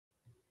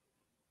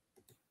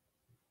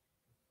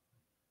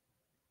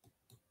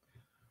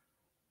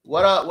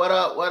What up? What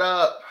up? What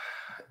up?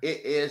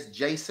 It is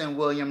Jason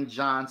William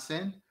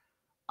Johnson,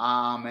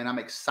 and I'm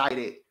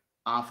excited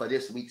for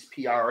this week's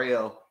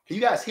PRL. Can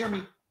you guys hear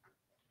me?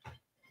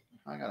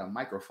 I got a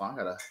microphone. I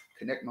gotta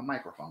connect my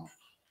microphone.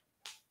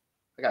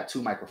 I got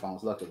two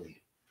microphones,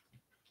 luckily.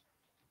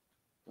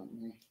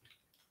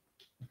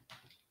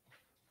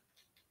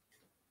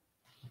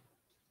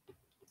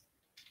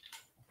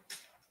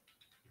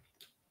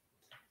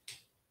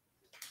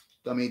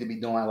 Don't need to be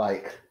doing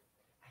like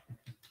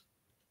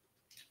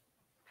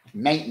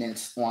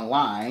maintenance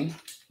online,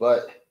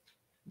 but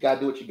you gotta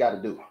do what you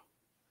gotta do.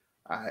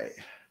 All right,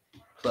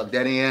 plug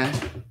that in.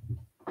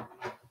 All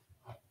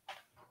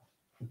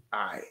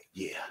right,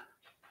 yeah.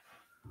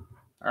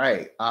 All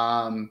right.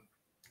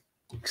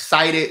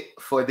 Excited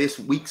for this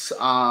week's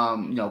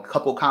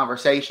couple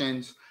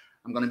conversations.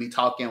 I'm going to be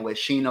talking with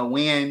Sheena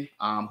Wynn,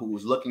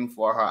 who's looking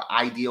for her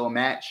ideal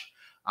match.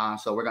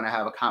 So we're going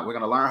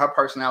to learn her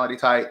personality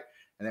type,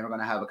 and then we're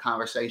going to have a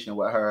conversation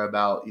with her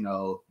about,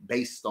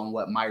 based on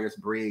what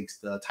Myers-Briggs,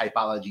 the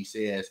typology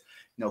says,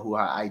 who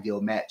her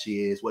ideal match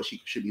is, what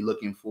she should be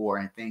looking for,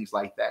 and things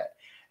like that.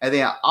 And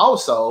then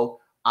also,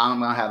 I'm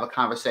going to have a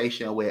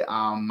conversation with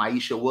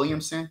Maisha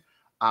Williamson.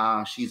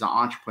 She's an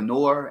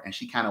entrepreneur, and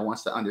she kind of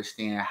wants to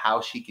understand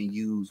how she can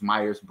use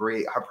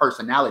Myers-Briggs, her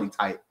personality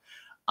type,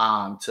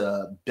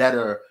 to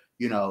better,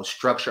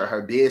 structure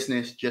her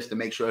business, just to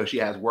make sure she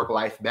has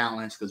work-life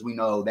balance, because we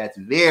know that's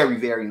very,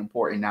 very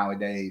important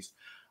nowadays.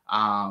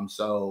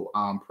 So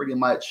pretty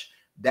much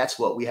that's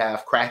what we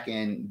have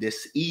cracking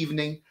this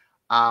evening.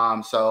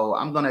 So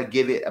I'm going to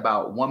give it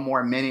about one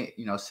more minute,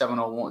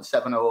 7:01,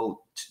 7:00,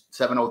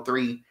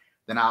 7:03,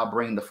 then I'll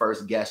bring the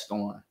first guest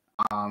on.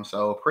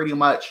 So pretty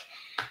much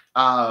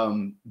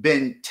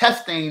been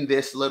testing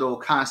this little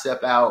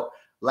concept out.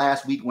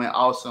 Last week went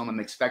awesome. I'm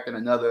expecting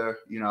another,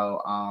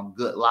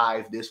 good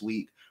live this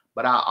week,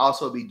 but I'll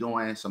also be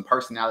doing some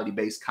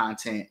personality-based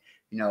content,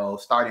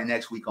 starting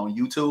next week on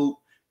YouTube,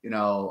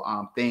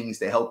 things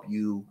that help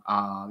you,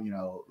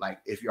 like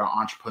if you're an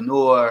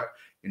entrepreneur,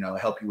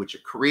 help you with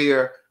your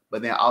career,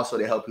 but then also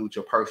to help you with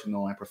your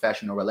personal and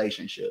professional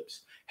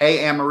relationships. Hey,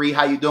 Anne-Marie,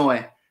 how you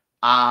doing?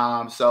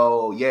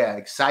 So yeah,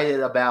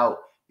 excited about,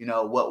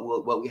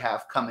 what we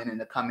have coming in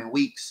the coming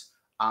weeks,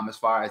 as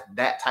far as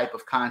that type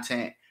of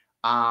content.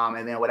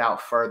 And then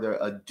without further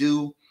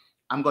ado,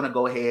 I'm going to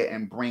go ahead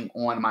and bring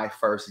on my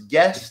first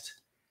guest,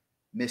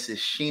 Mrs.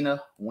 Sheena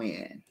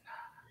Wynn.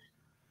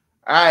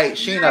 All right,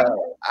 Sheena,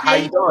 how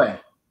you doing?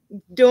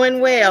 Doing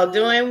well,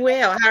 doing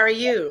well. How are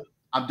you?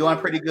 I'm doing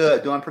pretty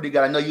good,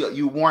 I know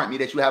you warned me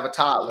that you have a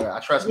toddler.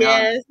 I trust me.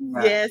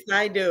 Yes,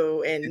 I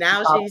do. And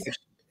now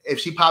if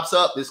she pops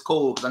up, it's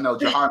cool, because I know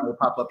Jahar may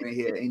pop up in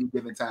here at any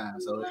given time.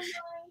 So it's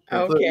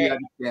completely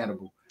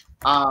understandable.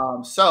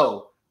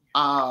 So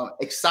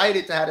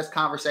excited to have this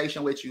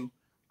conversation with you.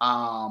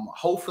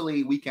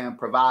 Hopefully we can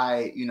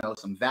provide,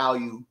 some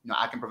value.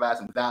 I can provide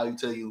some value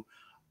to you.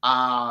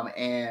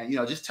 And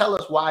just tell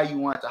us why you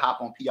wanted to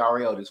hop on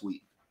PRL this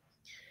week.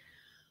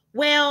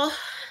 Well,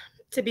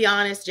 to be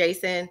honest,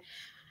 Jason,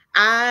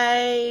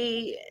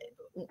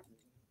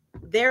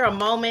 there are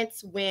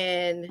moments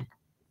when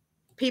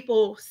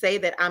people say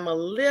that I'm a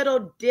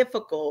little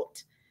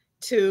difficult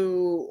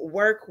to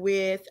work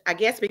with, I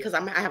guess because I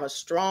have a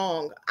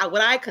strong,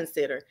 what I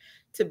consider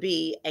to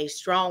be a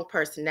strong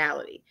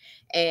personality.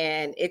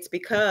 And it's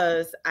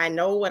because I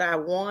know what I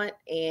want,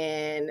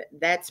 and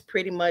that's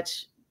pretty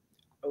much,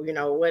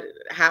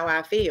 how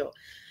I feel.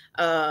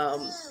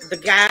 The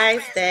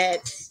guys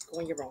that,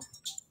 when you're wrong,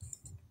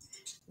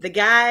 the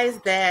guys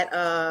that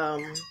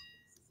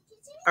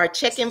are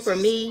checking for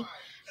me,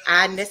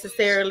 I don't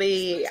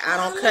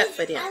cut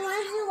for them. I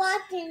want to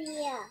walk in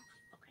here.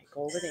 Okay,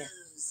 go over there.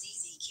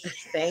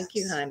 Thank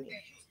you, honey.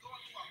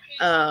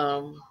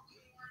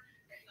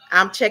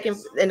 I'm checking,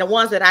 and the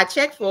ones that I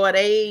check for,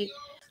 they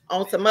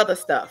on some other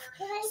stuff.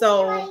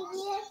 So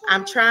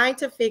I'm trying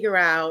to figure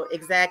out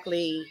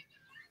exactly,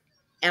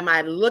 am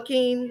I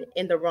looking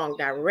in the wrong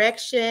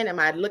direction? Am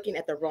I looking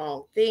at the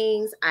wrong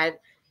things? I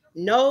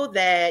know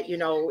that,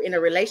 in a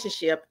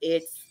relationship,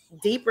 it's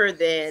deeper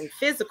than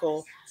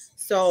physical.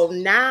 So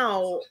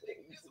now,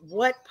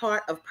 what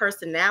part of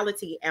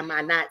personality am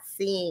I not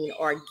seeing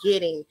or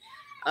getting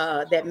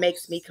that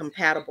makes me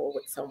compatible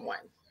with someone?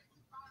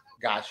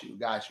 Got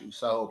you.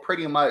 So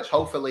pretty much,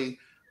 hopefully,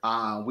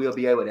 we'll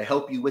be able to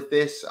help you with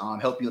this,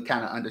 help you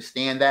kind of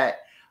understand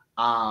that.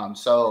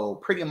 So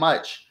pretty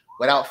much,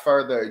 without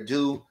further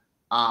ado,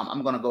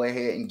 I'm going to go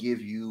ahead and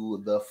give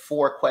you the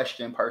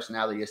 4-question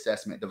personality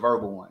assessment, the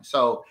verbal one.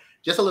 So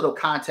just a little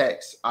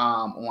context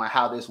on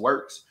how this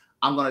works.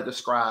 I'm going to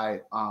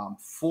describe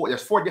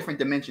there's 4 different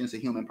dimensions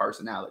of human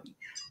personality.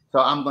 So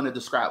I'm going to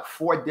describe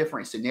 4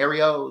 different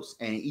scenarios,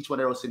 and in each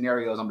one of those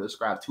scenarios, I'm going to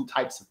describe 2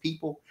 types of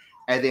people.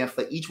 And then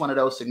for each one of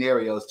those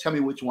scenarios, tell me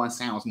which one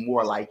sounds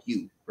more like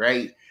you,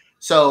 right?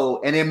 So,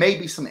 and there may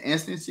be some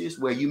instances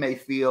where you may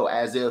feel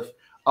as if,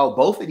 oh,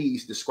 both of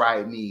these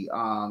describe me.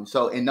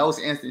 So in those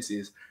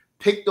instances,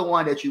 pick the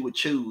one that you would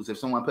choose if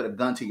someone put a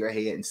gun to your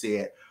head and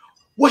said,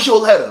 what's your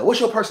letter? What's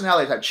your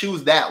personality type?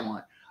 Choose that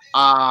one.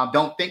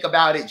 Don't think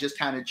about it. Just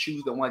kind of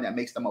choose the one that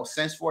makes the most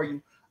sense for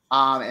you.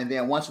 And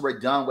then once we're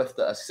done with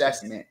the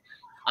assessment,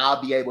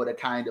 I'll be able to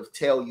kind of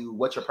tell you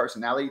what your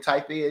personality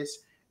type is.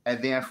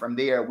 And then from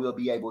there, we'll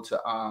be able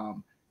to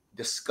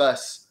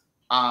discuss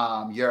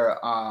your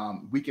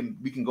we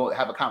can go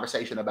have a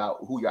conversation about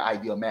who your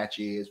ideal match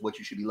is, what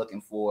you should be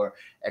looking for,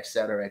 et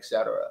cetera, et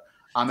cetera.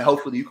 And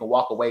hopefully you can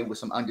walk away with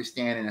some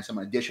understanding and some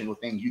additional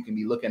things you can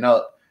be looking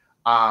up.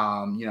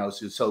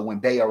 So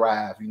when they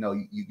arrive,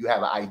 you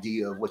have an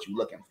idea of what you're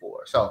looking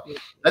for. So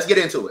let's get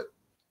into it.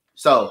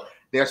 So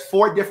there's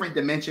 4 different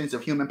dimensions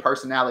of human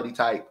personality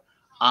type.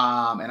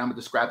 And I'm gonna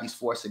describe these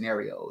 4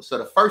 scenarios. So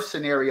the first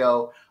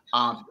scenario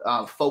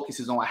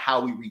focuses on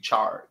how we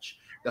recharge.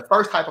 The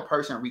first type of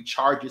person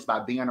recharges by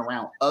being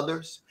around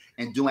others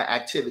and doing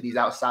activities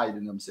outside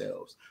of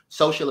themselves.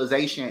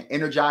 Socialization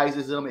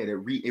energizes them, it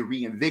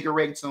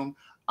reinvigorates them.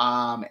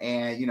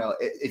 And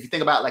if you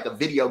think about like a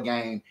video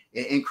game,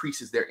 it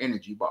increases their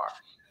energy bar.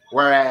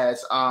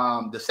 Whereas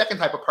the second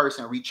type of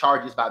person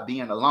recharges by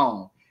being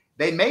alone.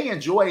 They may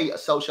enjoy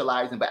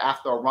socializing, but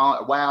after a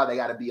while, they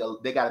gotta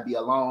be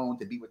alone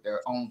to be with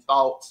their own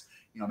thoughts.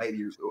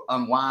 Maybe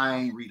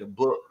unwind, read a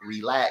book,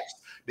 relax,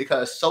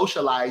 because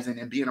socializing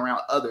and being around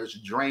others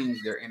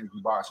drains their energy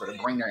bar. So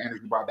to bring their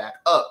energy bar back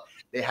up,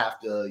 they have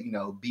to,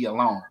 be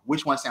alone.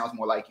 Which one sounds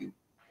more like you?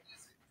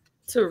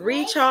 To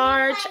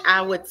recharge,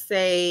 I would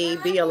say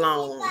be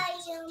alone.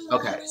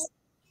 Okay.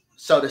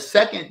 So the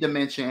second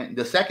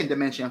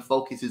dimension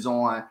focuses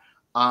on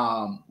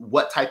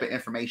what type of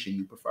information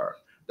you prefer.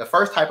 The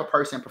first type of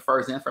person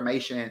prefers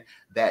information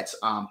that's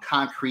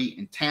concrete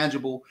and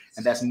tangible,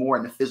 and that's more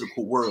in the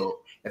physical world.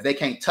 If they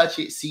can't touch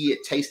it, see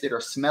it, taste it, or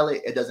smell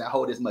it, it doesn't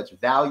hold as much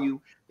value.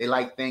 They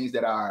like things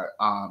that are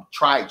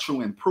tried,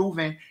 true, and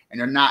proven, and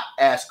they're not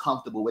as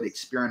comfortable with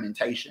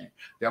experimentation.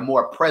 They're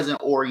more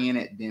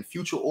present-oriented than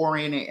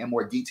future-oriented and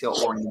more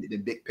detail-oriented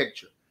than big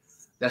picture.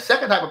 The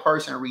second type of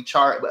person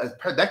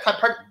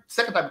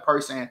second type of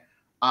person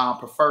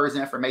prefers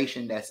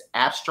information that's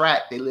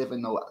abstract. They live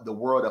in the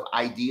world of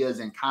ideas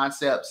and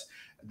concepts.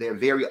 They're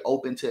very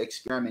open to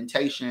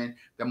experimentation.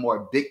 They're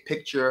more big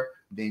picture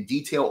than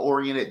detail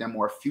oriented. They're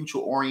more future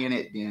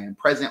oriented than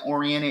present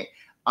oriented.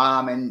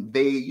 And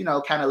they,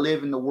 kind of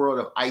live in the world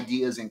of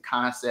ideas and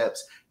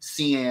concepts,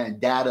 seeing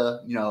data,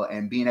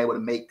 and being able to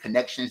make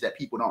connections that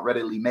people don't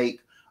readily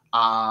make,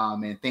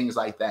 and things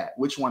like that.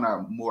 Which one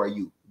are more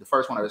you? The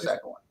first one or the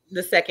second one?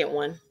 The second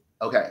one.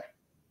 Okay.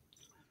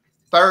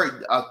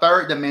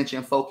 Third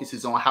dimension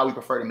focuses on how we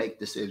prefer to make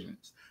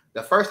decisions.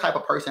 The first type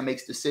of person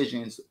makes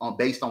decisions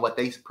based on what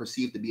they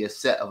perceive to be a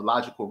set of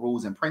logical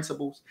rules and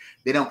principles.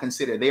 They don't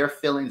consider their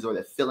feelings or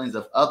the feelings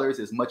of others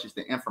as much as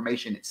the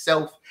information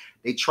itself.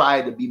 They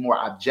try to be more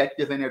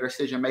objective in their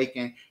decision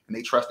making, and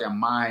they trust their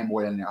mind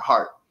more than their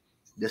heart.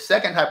 The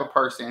second type of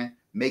person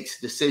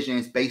makes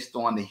decisions based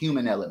on the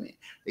human element.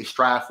 They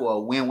strive for a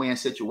win-win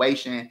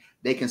situation.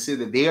 They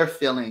consider their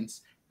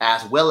feelings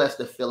as well as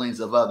the feelings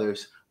of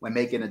others when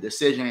making a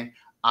decision.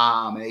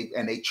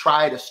 And they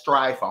try to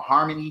strive for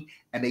harmony,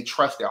 and they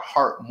trust their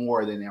heart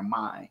more than their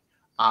mind.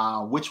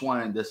 Which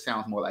one does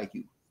sounds more like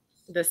you?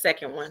 The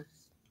second one.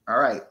 All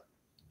right.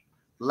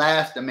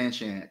 Last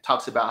dimension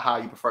talks about how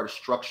you prefer to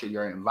structure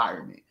your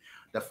environment.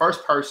 The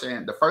first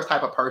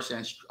type of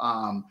person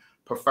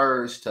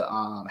prefers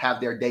to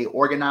have their day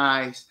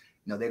organized.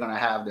 They're going to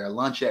have their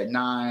lunch at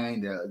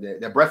 9,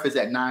 their breakfast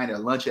at 9, their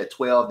lunch at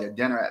 12, their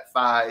dinner at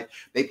 5.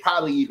 They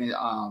probably even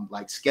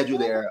schedule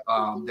their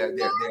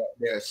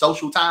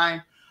social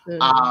time.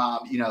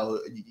 Mm-hmm.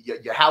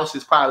 Your house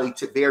is probably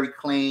very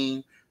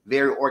clean,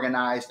 very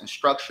organized and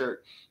structured.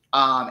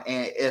 And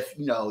if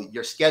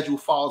your schedule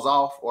falls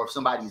off, or if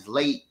somebody's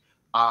late,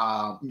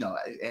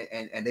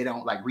 and they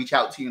don't reach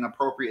out to you in an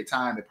appropriate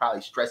time, it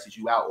probably stresses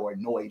you out or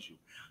annoys you.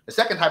 The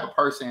second type of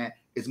person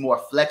is more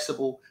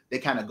flexible. They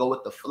kind of go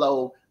with the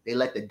flow. They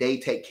let the day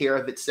take care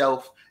of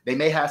itself. They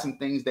may have some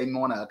things they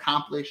want to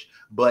accomplish,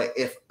 but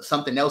if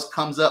something else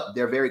comes up,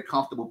 they're very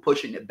comfortable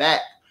pushing it back.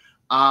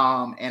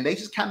 And they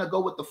just kind of go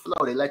with the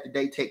flow. They let the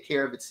day take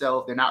care of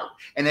itself. They're not,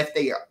 and if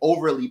they are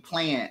overly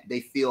planned,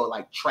 they feel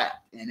like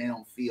trapped and they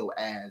don't feel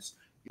as,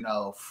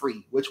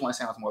 free. Which one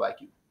sounds more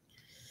like you?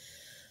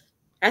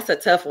 That's a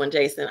tough one,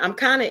 Jason. I'm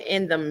kind of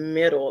in the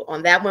middle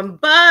on that one.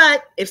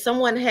 But if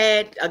someone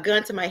had a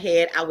gun to my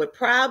head, I would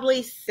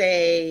probably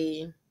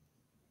say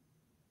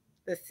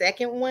the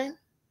second one.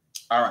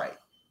 All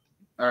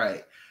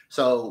right.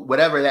 So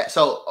whatever that.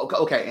 So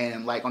okay.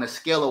 And on a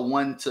scale of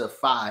 1 to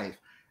 5,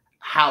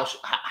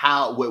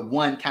 how would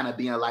 1 kind of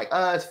being like,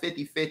 it's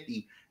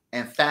 50-50,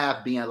 and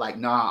 5 being like,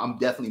 nah, I'm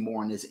definitely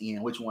more on this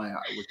end. Which one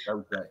would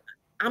you say?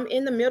 I'm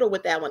in the middle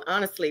with that one,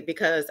 honestly,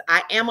 because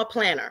I am a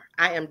planner.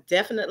 I am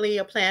definitely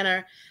a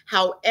planner.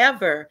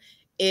 However,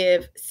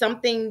 if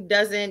something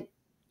doesn't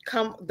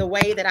come the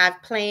way that I've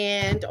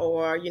planned,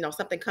 or,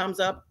 something comes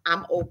up,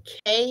 I'm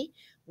okay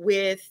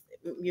with,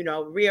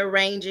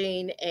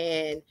 rearranging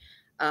and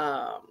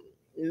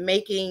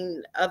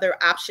making other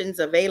options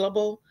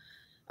available.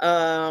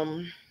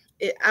 I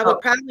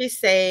would probably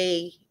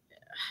say,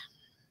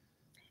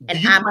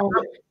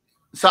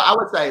 So I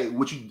would say,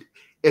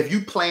 if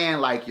you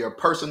plan like your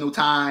personal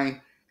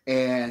time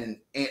and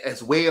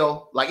as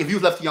well, like if you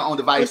left to your own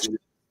devices.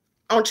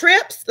 On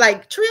trips,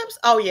 like trips,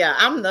 oh yeah,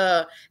 I'm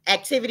the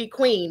activity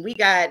queen. We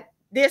got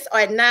this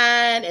at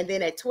 9, and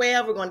then at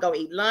 12 we're gonna go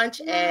eat lunch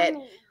at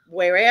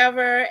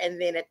wherever, and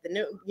then at the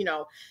new,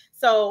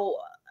 so,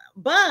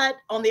 but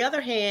on the other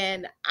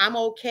hand, I'm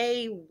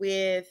okay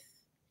with,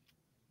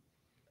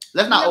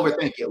 Let's not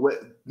overthink it.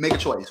 Make a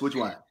choice. Which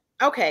one?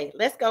 Okay,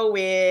 let's go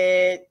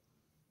with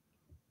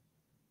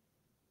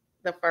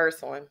the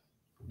first one.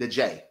 The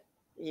J.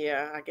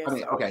 Yeah, I guess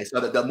so. Okay, so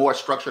the more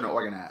structured and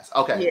organized.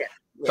 Okay. Yeah.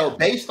 So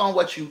based on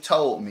what you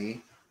told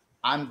me,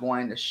 I'm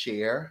going to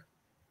share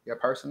your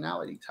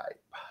personality type.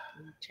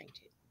 Change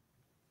it.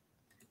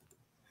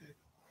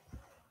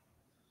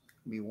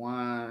 Give me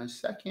 1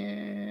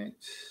 second.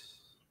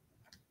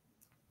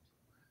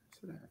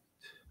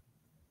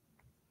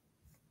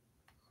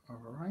 All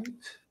right.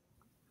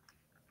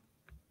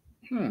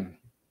 Give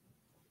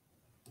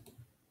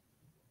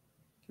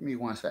me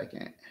 1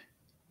 second.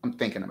 I'm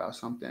thinking about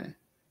something.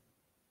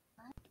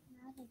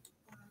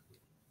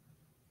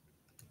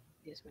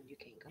 This one you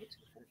can't go to,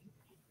 honey.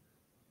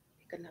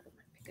 Pick another one.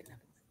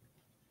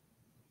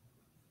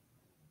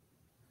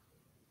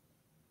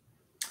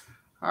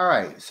 All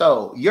right.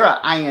 So you're an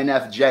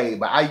INFJ,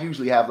 but I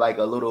usually have like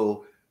a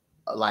little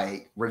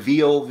like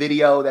reveal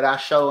video that I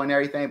show and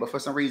everything. But for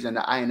some reason,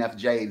 the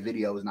INFJ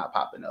video is not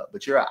popping up.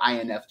 But you're an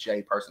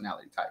INFJ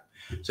personality type.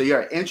 So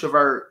you're an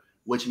introvert,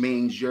 which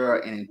means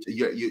you're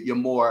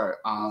more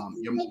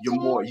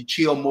you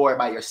chill more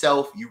by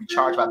yourself. You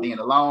recharge by being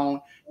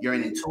alone. You're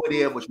an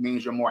intuitive, which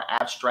means you're more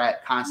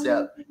abstract,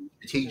 concept,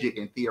 strategic,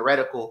 and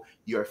theoretical.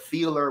 You're a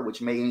feeler, which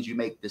means you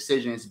make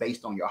decisions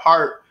based on your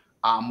heart.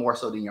 More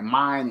so than your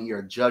mind, and you're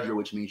a judger,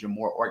 which means you're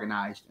more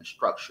organized and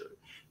structured.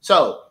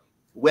 So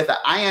with an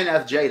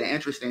INFJ, the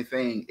interesting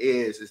thing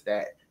is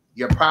that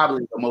you're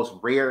probably the most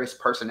rarest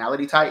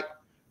personality type.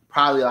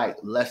 Probably like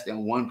less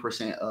than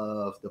 1%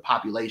 of the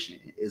population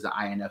is an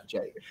INFJ.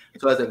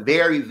 So it's a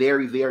very,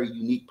 very, very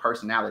unique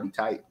personality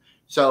type.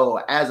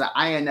 So as an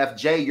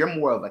INFJ, you're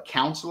more of a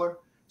counselor.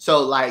 So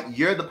like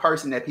you're the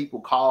person that people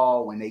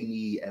call when they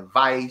need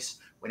advice,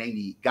 when they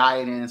need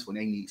guidance, when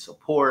they need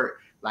support.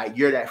 Like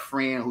you're that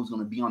friend who's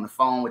going to be on the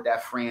phone with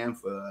that friend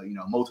for,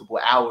 multiple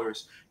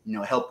hours,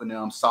 helping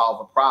them solve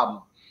a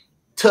problem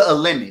to a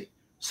limit.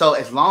 So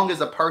as long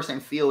as a person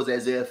feels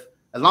as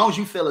long as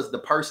you feel as the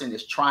person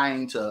is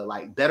trying to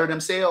like better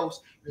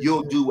themselves,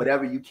 you'll do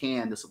whatever you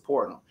can to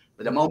support them.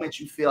 But the moment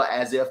you feel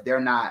as if they're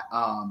not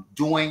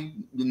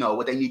doing,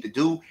 what they need to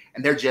do,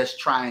 and they're just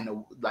trying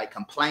to like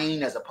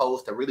complain as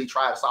opposed to really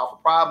try to solve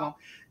a problem,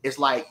 it's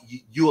like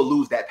you'll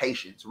lose that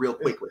patience real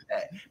quick with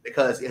that.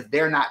 Because if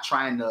they're not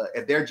trying to,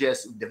 if they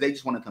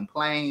just want to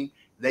complain,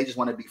 they just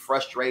want to be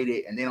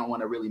frustrated, and they don't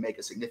want to really make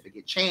a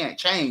significant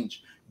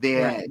change,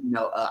 then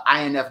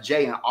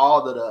INFJ and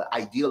all of the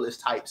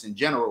idealist types in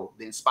general,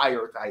 the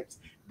inspirer types,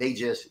 they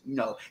just,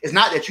 it's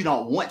not that you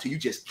don't want to, you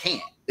just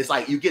can't. It's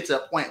like you get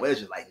to a point where it's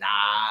just like, nah,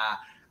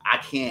 I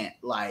can't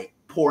like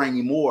pour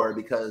anymore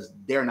because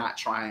they're not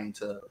trying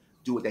to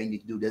do what they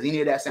need to do. Does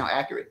any of that sound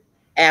accurate?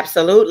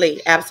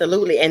 Absolutely.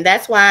 And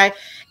that's why,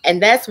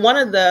 and that's one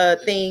of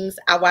the things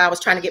why I was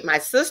trying to get my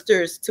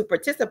sisters to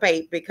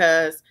participate,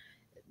 because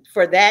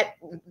for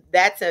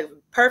that's a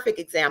perfect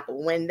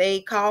example. When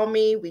they call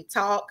me, we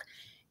talk,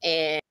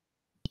 and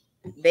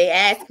they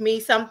ask me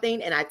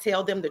something, and I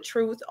tell them the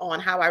truth on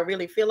how I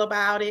really feel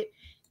about it.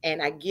 And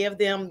I give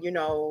them,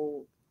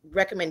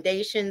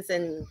 recommendations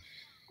and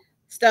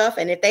stuff.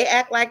 And if they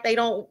act like they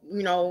don't,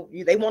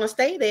 they want to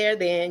stay there,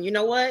 then you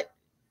know what?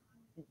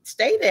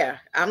 Stay there.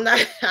 I'm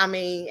not,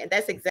 and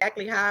that's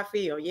exactly how I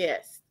feel.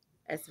 Yes.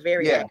 That's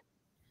very accurate.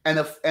 And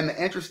the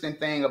interesting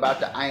thing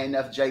about the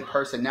INFJ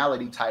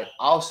personality type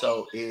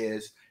also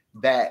is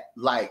that,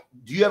 like,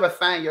 do you ever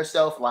find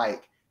yourself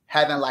like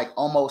having like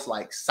almost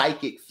like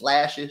psychic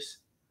flashes,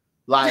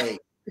 like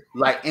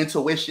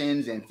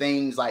intuitions and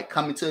things like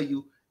coming to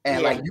you,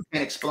 and like you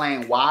can't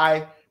explain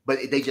why, but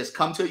they just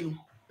come to you,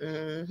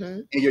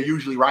 and you're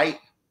usually right.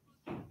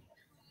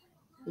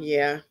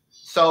 Yeah.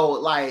 So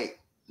like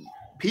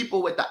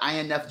people with the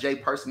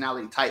INFJ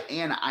personality type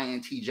and the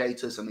INTJ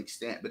to some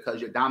extent,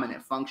 because your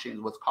dominant function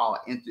is what's called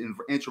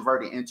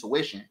introverted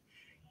intuition.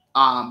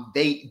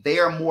 They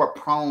are more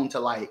prone to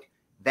like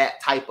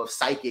that type of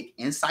psychic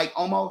insight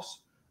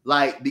almost,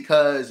 like,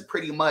 because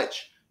pretty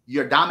much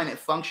your dominant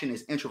function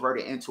is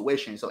introverted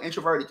intuition. So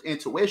introverted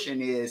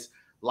intuition is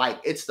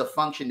like, it's the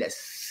function that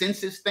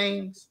senses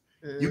things.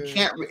 You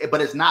can't,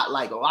 but it's not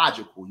like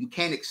logical. You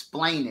can't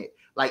explain it.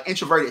 Like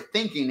introverted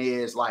thinking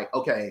is like,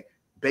 okay,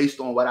 based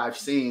on what I've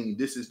seen,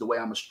 this is the way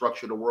I'm gonna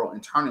structure the world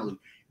internally.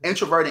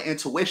 Introverted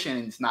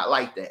intuition is not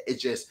like that.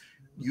 It's just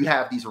you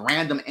have these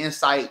random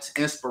insights,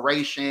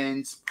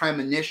 inspirations,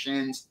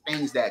 premonitions,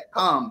 things that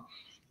come,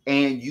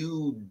 and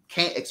you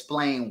can't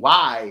explain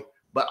why,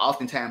 but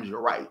oftentimes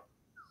you're right.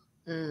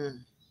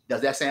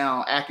 Does that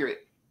sound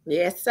accurate?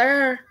 Yes,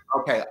 sir.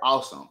 Okay,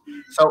 awesome.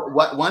 So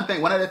one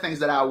of the things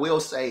that I will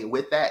say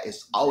with that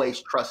is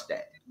always trust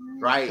that.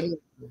 right?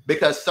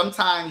 Because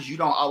sometimes you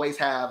don't always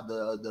have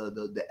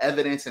the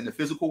evidence in the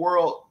physical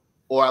world,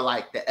 or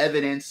like the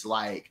evidence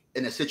like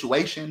in a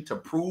situation to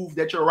prove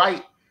that you're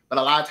right, but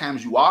a lot of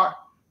times you are.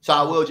 So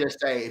I will just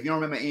say, if you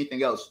don't remember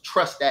anything else,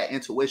 trust that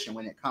intuition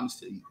when it comes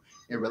to you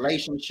in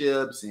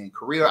relationships and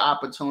career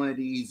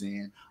opportunities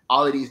and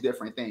all of these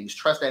different things.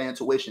 Trust that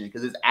intuition,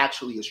 because it's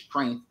actually a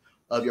strength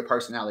of your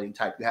personality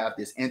type. You have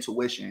this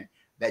intuition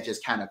that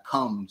just kind of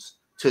comes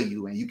to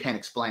you and you can't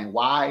explain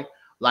why.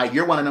 Like,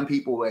 you're one of them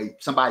people where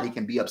somebody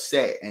can be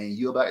upset and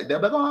you'll be like, they'll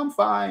be like, oh, I'm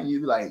fine.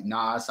 You like,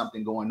 nah,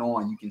 something going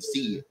on. You can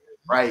see it,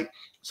 right?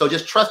 So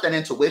just trust that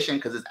intuition,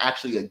 because it's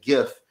actually a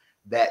gift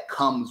that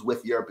comes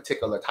with your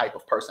particular type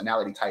of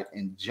personality type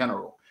in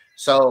general.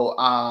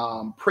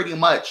 So pretty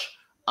much,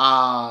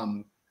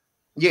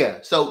 yeah.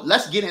 So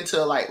let's get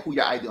into like who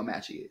your ideal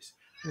match is.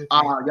 Okay.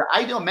 Your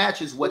ideal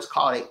match is what's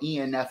called an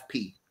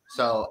ENFP.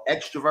 So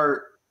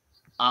extrovert,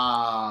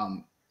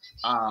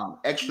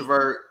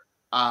 extrovert,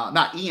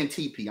 not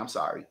ENTP. I'm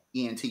sorry,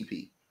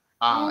 ENTP.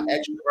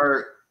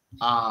 Extrovert.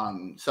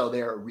 So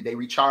they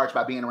recharge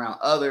by being around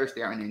others.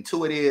 They're an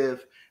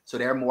intuitive, so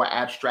they're more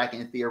abstract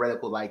and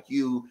theoretical like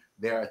you.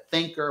 They're a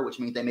thinker, which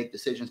means they make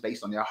decisions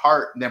based on their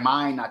heart, their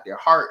mind, not their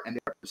heart, and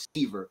they're a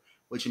perceiver,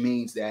 which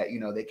means that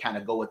they kind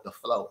of go with the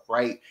flow,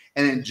 right?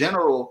 And in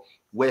general,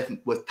 with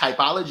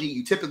typology,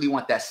 you typically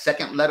want that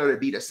second letter to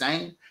be the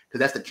same, because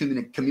that's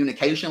the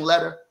communication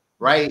letter,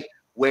 right?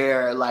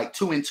 Where like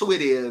two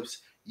intuitives,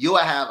 you'll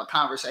have a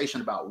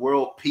conversation about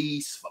world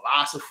peace,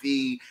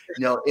 philosophy,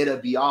 it'll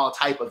be all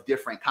type of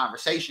different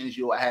conversations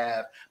you'll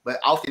have, but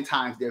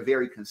oftentimes they're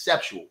very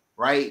conceptual,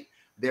 right?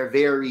 They're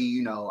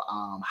very,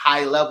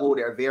 high level,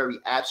 they're very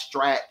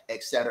abstract,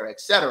 et cetera,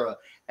 et cetera.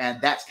 And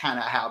that's kind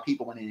of how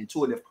people in an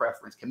intuitive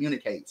preference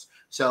communicates.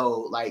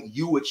 So like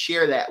you would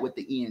share that with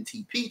the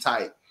ENTP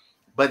type,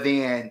 but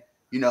then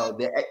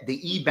the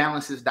E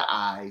balances the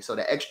I. So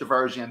the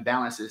extroversion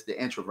balances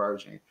the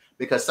introversion,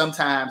 because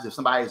sometimes if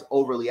somebody is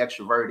overly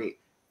extroverted,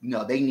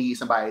 they need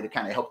somebody to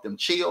kind of help them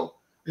chill.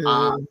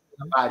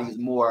 Somebody is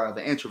more of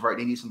an introvert,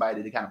 they need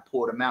somebody to kind of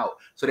pull them out.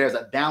 So there's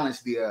a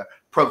balance there,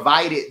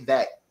 provided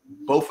that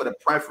both of the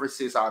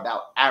preferences are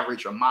about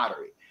average or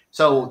moderate.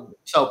 So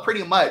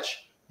pretty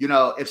much,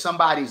 if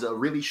somebody's a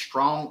really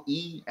strong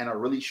E and a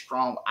really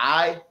strong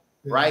I,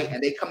 right,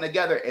 and they come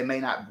together, it may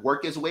not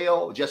work as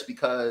well, just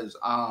because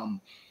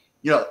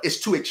it's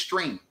too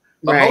extreme.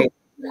 But most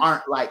people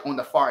aren't like on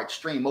the far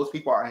extreme. Most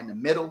people are in the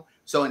middle.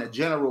 So in a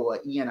general, an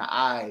E and an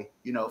I,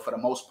 for the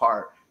most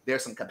part,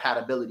 there's some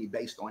compatibility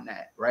based on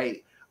that,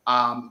 right?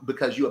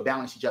 Because you will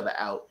balance each other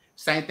out.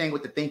 Same thing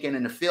with the thinking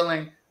and the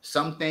feeling.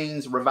 Some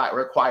things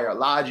require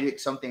logic.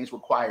 Some things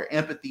require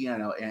empathy,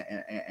 and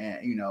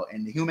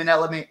the human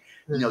element.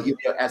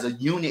 As a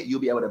unit, you'll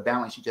be able to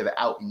balance each other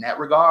out in that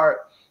regard.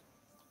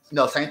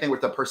 Same thing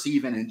with the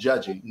perceiving and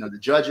judging. The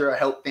judger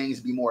help things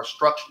be more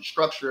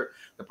structured.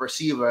 The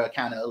perceiver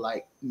kind of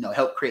like,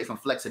 help create some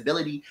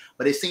flexibility.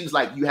 But it seems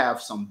like you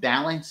have some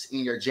balance in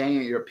your J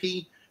and your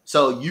P,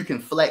 so you can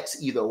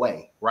flex either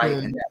way, right?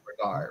 In that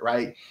regard,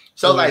 right?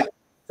 So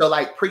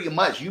like pretty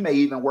much, you may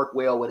even work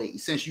well with it,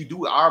 since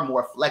you are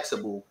more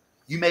flexible.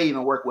 You may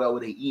even work well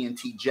with an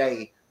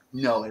ENTJ,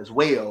 as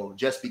well,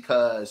 just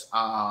because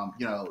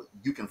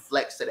you can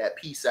flex to that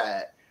P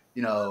side,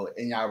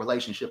 in our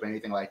relationship and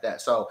anything like that.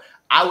 So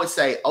I would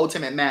say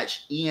ultimate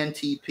match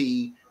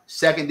ENTP,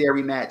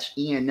 secondary match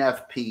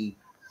ENFP,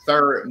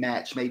 third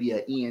match maybe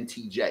an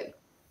ENTJ,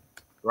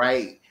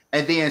 right?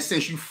 And then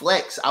since you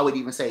flex, I would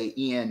even say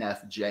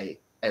ENFJ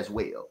as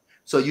well.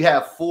 So you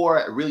have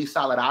 4 really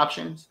solid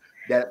options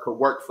that could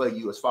work for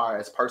you as far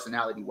as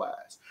personality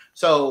wise.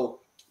 So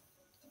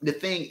the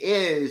thing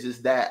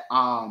is that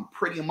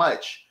pretty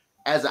much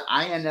as an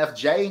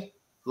INFJ,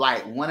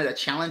 like one of the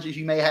challenges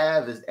you may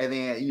have is, and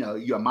then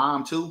your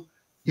mom too,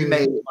 you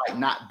may like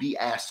not be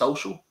as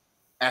social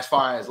as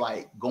far as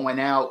like going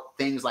out,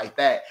 things like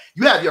that.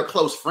 You have your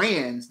close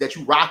friends that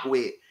you rock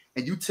with,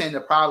 and you tend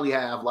to probably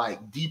have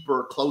like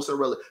deeper, closer,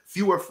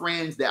 fewer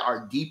friends that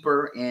are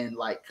deeper in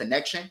like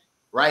connection,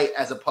 right?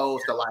 As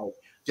opposed to like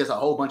just a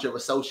whole bunch of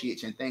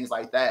associates and things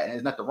like that. And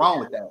there's nothing wrong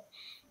with that.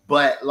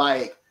 But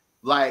like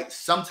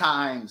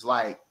sometimes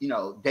like,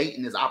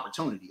 dating is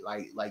opportunity.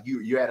 Like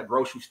you're at a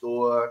grocery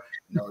store,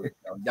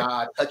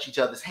 y'all touch each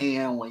other's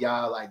hand when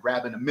y'all like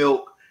grabbing the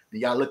milk,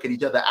 and y'all look at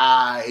each other's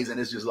eyes, and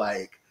it's just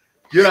like,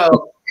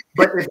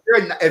 but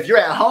if you're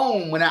at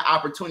home when that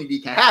opportunity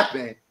can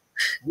happen,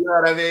 you know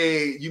what I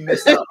mean? You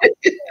miss out.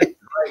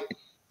 Right?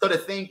 So the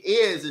thing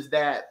is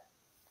that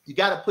you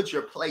got to put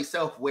your play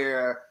self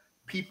where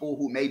people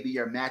who may be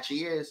your match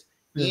is.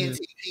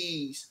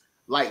 ENTPs,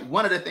 like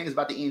one of the things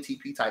about the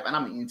ENTP type, and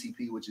I'm an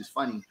ENTP, which is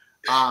funny.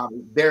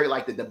 They're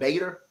like the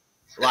debater,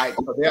 like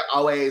so they're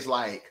always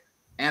like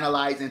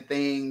analyzing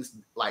things,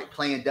 like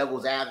playing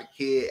devil's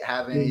advocate,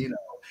 having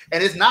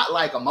and it's not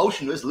like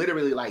emotional. It's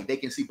literally like they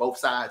can see both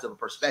sides of a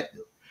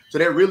perspective. So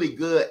they're really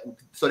good.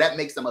 So that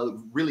makes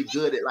them really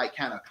good at like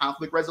kind of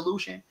conflict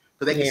resolution.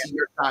 So they can see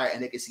your side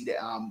and they can see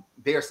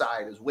their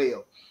side as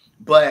well.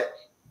 But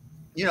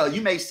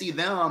you may see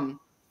them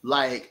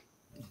like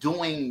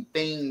doing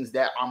things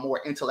that are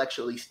more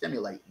intellectually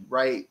stimulating,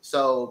 right?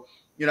 So,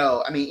 you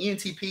know, I mean,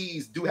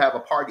 ENTPs do have a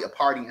party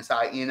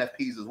inside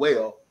ENFPs as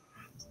well.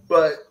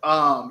 But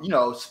you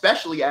know,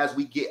 especially as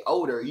we get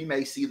older, you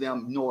may see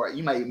them more,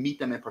 you may meet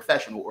them in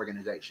professional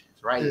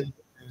organizations, right?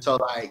 So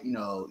like,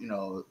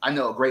 I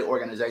know a great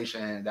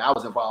organization that I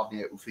was involved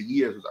in for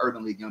years was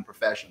Urban League Young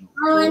Professionals.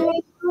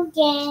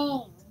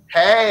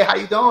 Hey, how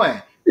you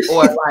doing?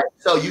 Or like,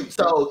 so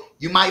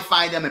you might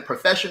find them in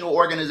professional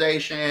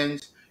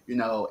organizations, you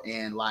know,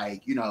 and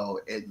like,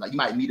 like you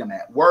might meet them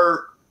at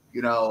work,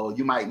 you know,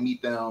 you might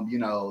meet them, you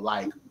know,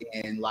 like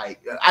in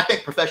like, I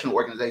think professional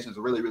organizations are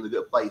a really, really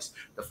good place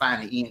to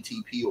find an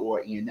ENTP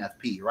or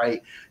ENFP,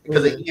 right?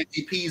 Because the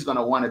ENTP is going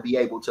to want to be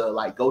able to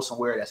like go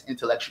somewhere that's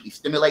intellectually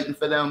stimulating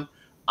for them.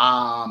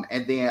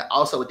 And then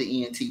also with the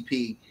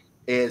ENTP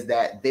is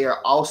that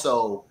they're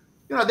also,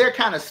 you know, they're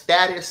kind of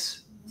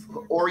status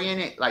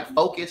oriented, like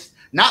focused,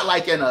 not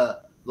like in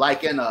a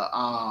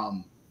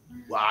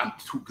well, I'm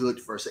too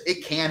good for it.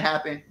 It can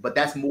happen, but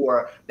that's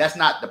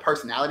not the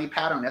personality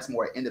pattern. That's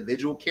more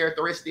individual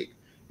characteristic,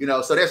 you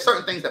know. So there's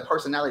certain things that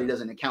personality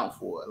doesn't account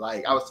for.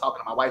 Like I was talking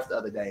to my wife the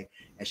other day,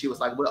 and she was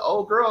like, "Well,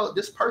 oh girl,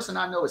 this person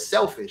I know is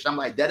selfish." I'm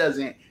like,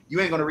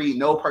 you ain't gonna read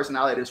no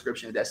personality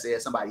description that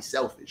says somebody's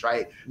selfish,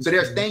 right? So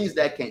there's things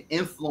that can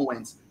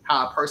influence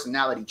how a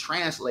personality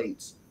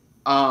translates.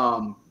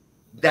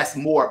 That's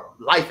more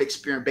life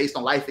experience, based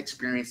on life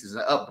experiences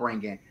and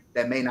upbringing,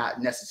 that may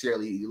not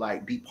necessarily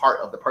like be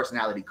part of the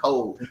personality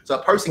code. So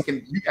a person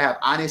you can have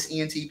honest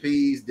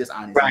ENTPs,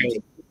 dishonest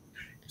ENTPs,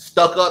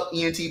 stuck up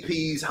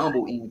ENTPs,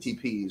 humble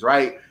ENTPs,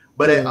 right?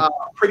 But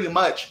pretty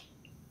much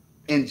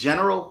in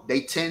general,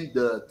 they tend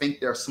to think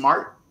they're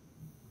smart,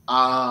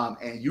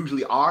 and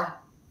usually are.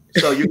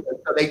 So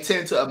they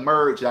tend to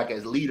emerge like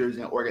as leaders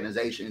in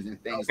organizations and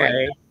things like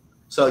that.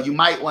 So you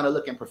might want to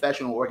look in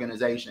professional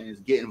organizations,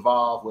 get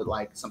involved with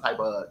like some type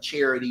of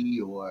charity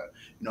or,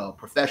 you know,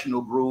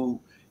 professional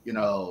group,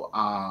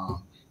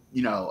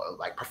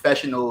 like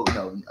professional,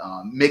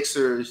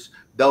 mixers,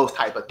 those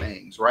type of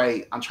things,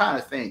 right? I'm trying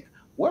to think,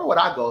 where would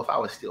I go if I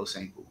was still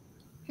single?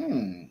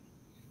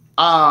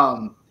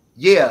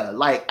 Yeah,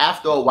 like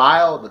after a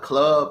while, the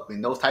club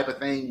and those type of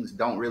things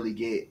don't really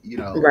get,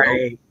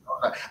 right.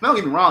 Don't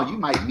get me wrong, you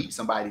might meet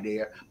somebody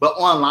there, but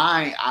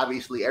online,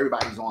 obviously,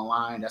 everybody's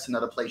online. That's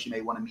another place you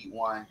may want to meet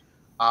one,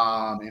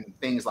 and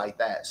things like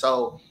that.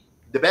 So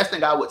the best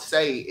thing I would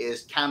say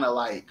is kind of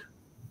like,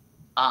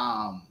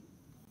 and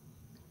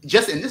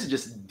this is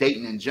just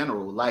dating in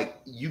general. Like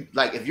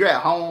if you're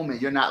at home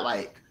and you're not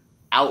like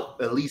out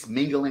at least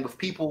mingling with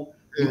people,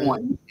 you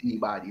want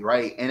anybody,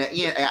 right? And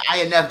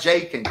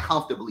INFJ can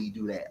comfortably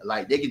do that.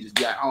 Like they can just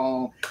be at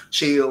home,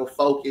 chill,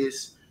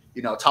 focus,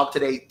 talk to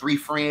their 3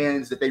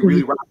 friends that they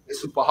really rock with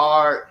super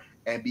hard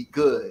and be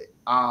good.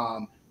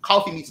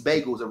 Coffee Meets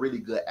Bagel is a really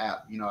good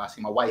app. I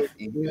see my wife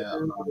in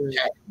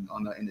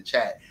the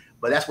chat,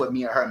 but that's what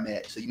me and her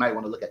met. So you might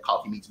want to look at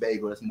Coffee Meets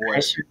Bagel. That's more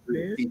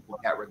people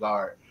in that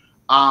regard.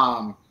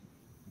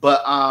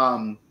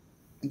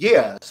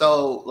 Yeah.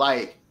 So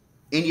like,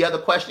 any other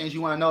questions you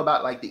want to know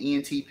about like the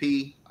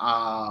ENTP?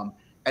 And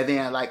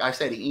then, like I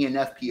said, the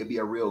ENFP would be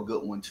a real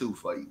good one too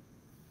for you.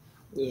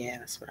 Yeah,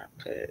 that's what I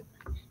put.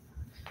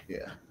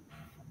 Yeah.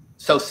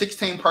 So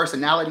 16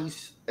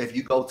 personalities, if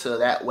you go to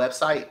that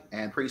website,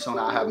 and pretty soon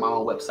I'll have my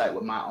own website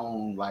with my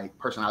own like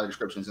personality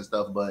descriptions and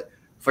stuff. But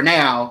for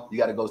now, you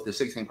got to go to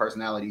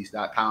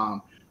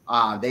 16personalities.com.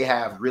 They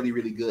have really,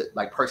 really good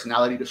like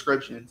personality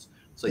descriptions.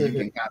 So you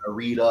can kind of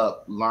read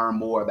up, learn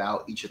more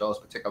about each of those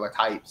particular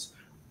types.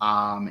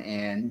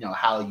 And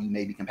how you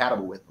may be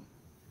compatible with them.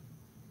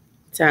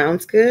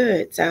 Sounds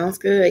good. Sounds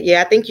good.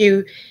 Yeah, I think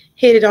you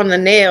hit it on the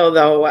nail,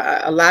 though.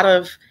 A lot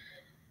of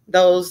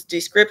those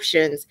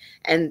descriptions,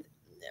 and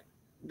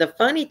the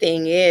funny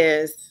thing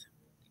is,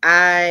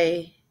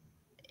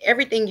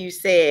 everything you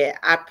said,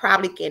 I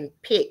probably can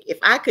pick. If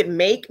I could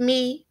make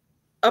me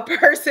a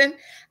person,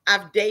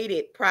 I've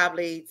dated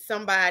probably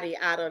somebody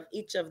out of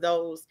each of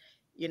those,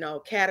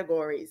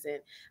 categories,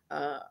 and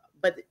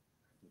but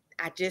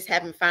I just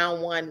haven't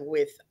found one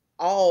with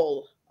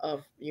all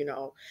of,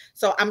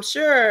 so I'm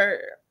sure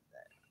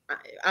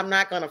I'm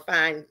not going to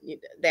find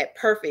that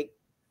perfect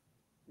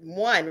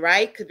one,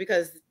 right?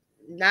 Because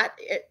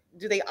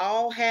do they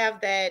all have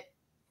that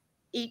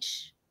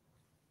each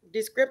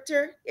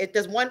descriptor?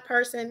 Does one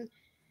person,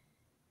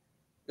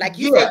 like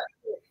you said,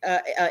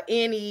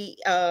 any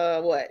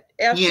what?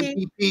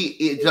 FP?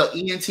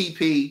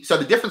 ENTP. So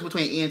the difference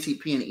between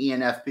ENTP and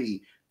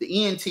ENFP, the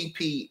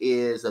ENTP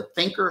is a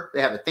thinker.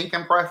 They have a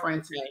thinking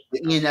preference. Okay. The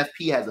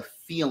ENFP has a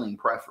feeling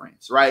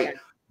preference, right? Okay.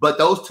 But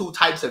those two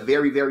types are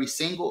very, very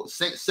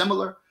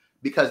similar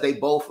because they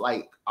both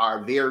like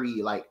are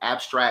very like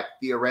abstract,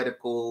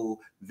 theoretical,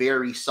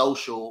 very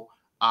social,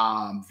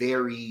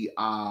 very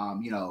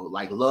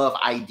like love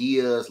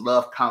ideas,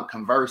 love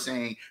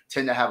conversing,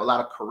 tend to have a lot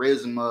of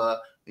charisma,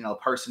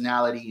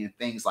 personality and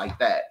things like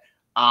that.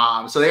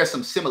 So there's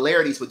some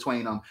similarities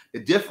between them. The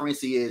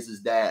difference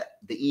is that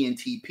the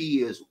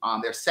ENTP is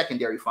their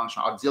secondary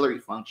function, auxiliary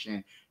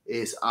function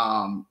is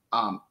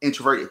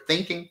introverted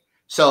thinking.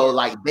 So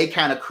like they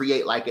kind of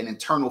create like an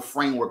internal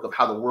framework of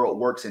how the world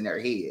works in their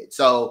head.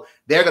 So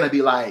they're going to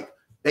be like,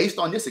 based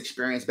on this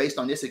experience,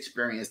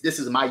 this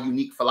is my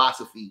unique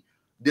philosophy.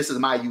 This is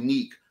my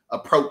unique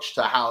approach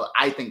to how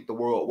I think the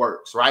world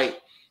works, right?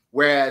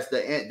 Whereas the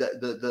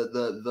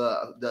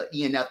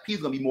ENFP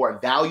is going to be more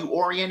value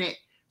oriented.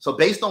 So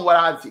based on what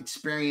I've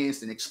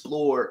experienced and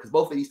explored, because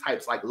both of these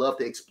types like love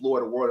to explore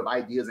the world of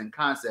ideas and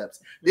concepts,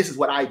 this is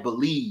what I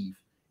believe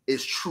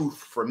is truth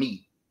for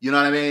me. You know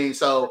what I mean?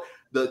 So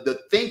the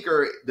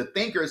thinker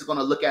is going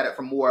to look at it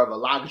from more of a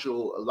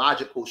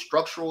logical,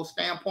 structural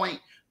standpoint.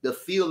 The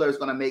feeler is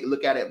going to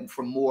look at it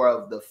from more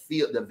of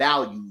the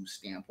value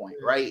standpoint,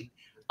 right?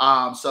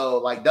 So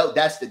like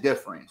that's the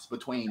difference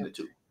between the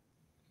two.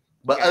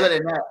 But other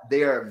than that,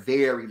 they are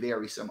very,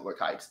 very similar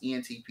types,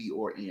 ENTP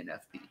or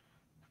ENFP.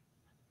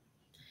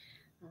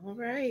 All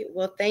right.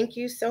 Well, thank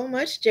you so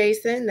much,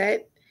 Jason.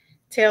 That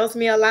tells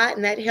me a lot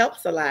and that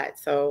helps a lot.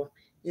 So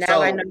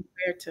now I know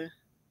where to.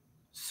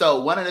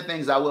 So one of the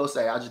things I will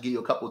say, I'll just give you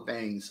a couple of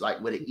things like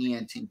with an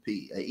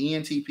ENTP. An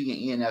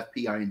ENTP and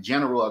ENFP are in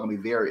general going to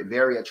be very,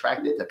 very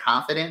attracted to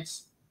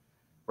confidence,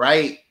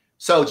 right?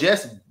 So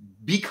just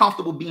be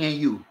comfortable being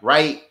you,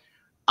 right?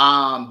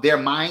 They're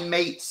mind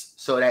mates,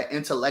 so that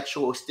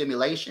intellectual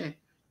stimulation,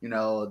 you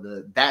know,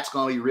 that's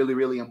going to be really,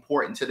 really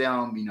important to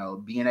them. You know,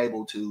 being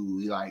able to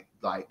like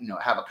you know,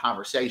 have a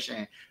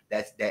conversation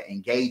that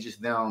engages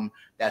them.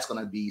 That's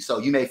going to be, so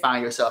you may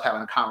find yourself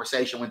having a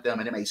conversation with them,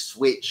 and it may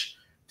switch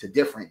to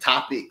different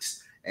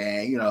topics,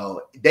 and you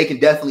know, they can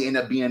definitely end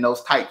up being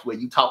those types where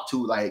you talk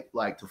to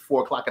like to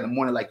 4 o'clock in the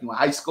morning, like you in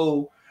high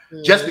school,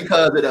 just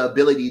because of the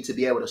ability to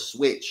be able to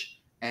switch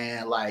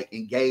and like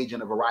engage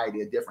in a variety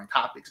of different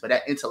topics. But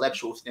that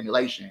intellectual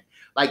stimulation,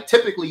 like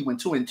typically when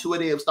two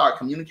intuitives start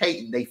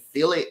communicating, they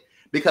feel it,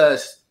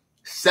 because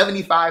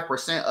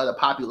 75% of the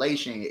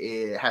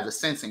population has a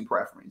sensing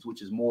preference,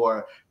 which is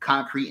more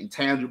concrete and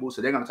tangible.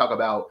 So they're going to talk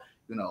about,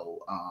 you know,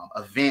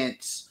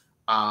 events,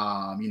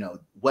 you know,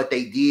 what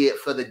they did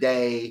for the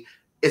day.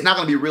 It's not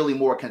going to be really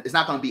more, it's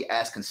not going to be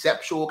as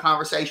conceptual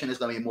conversation. It's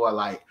going to be more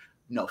like,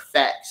 you know,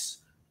 facts,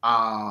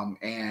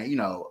 and, you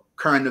know,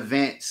 current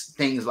events,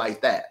 things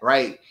like that,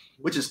 right?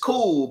 Which is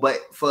cool, but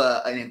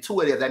for an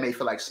intuitive, that may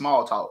feel like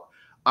small talk.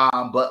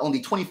 But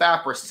only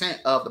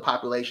 25% of the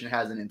population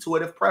has an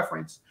intuitive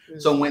preference.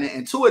 So when an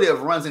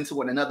intuitive runs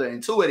into another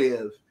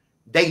intuitive,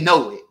 they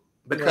know it,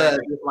 because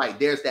it's like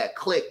there's that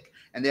click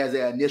and there's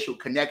an initial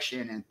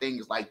connection and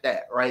things like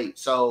that, right?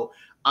 So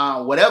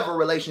whatever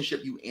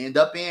relationship you end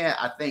up in,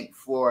 I think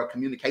for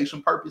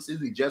communication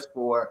purposes and just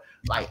for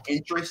like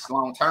interest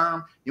long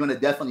term, you want to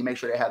definitely make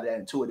sure they have that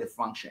intuitive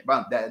function,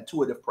 that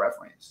intuitive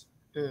preference.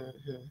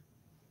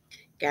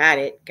 Got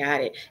it.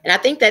 And I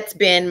think that's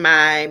been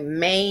my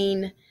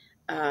main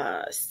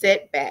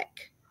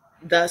setback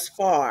thus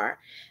far,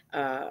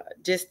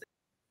 just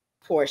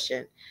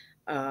portion.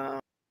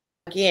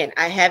 Again,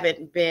 I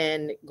haven't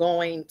been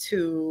going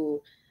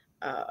to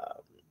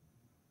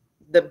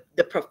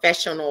the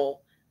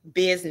professional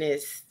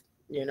business,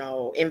 you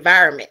know,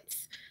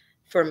 environments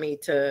for me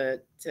to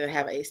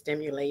have a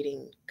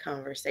stimulating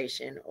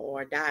conversation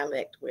or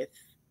dialect with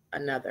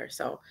another.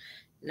 So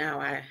now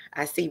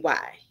I see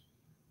why.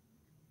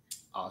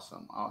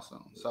 Awesome.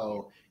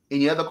 So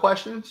any other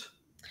questions?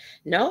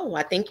 No,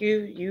 I think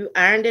you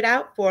ironed it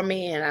out for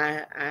me, and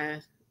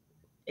I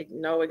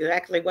know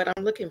exactly what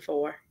I'm looking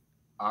for.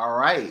 All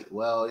right.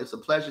 Well, it's a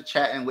pleasure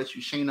chatting with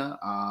you, Sheena.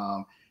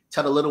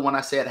 Tell the little one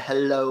I said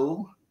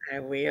hello. I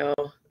will.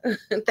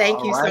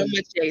 Thank you so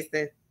much,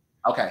 Jason.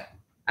 Okay.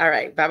 All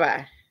right.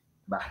 Bye-bye.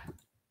 Bye.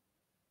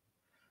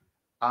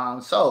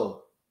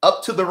 So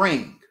up to the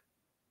ring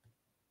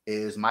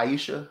is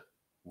Maisha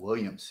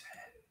Williamson.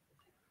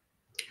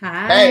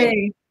 Hi.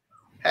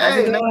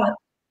 Hey, man.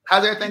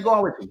 How's everything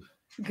going with you?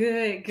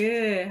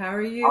 Good. How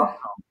are you? Awesome.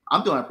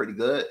 I'm doing pretty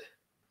good.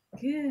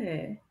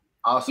 Good.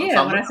 Awesome. Yeah,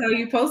 so when I saw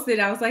you posted,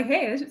 I was like,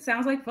 hey, this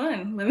sounds like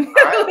fun. Let's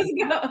go.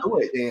 Do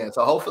it then.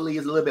 So hopefully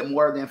it's a little bit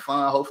more than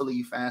fun. Hopefully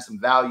you find some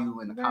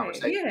value in the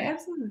conversation. Yeah,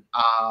 absolutely.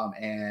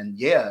 And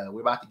yeah,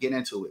 we're about to get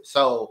into it.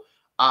 So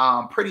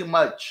pretty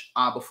much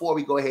before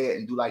we go ahead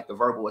and do like the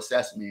verbal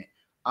assessment,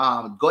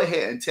 go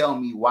ahead and tell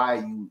me why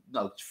you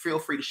know, feel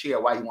free to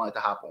share why you wanted to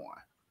hop on.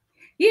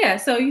 Yeah,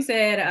 so you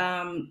said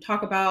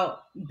talk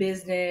about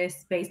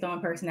business based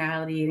on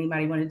personality.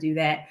 Anybody want to do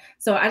that?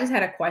 So I just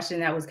had a question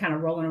that was kind of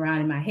rolling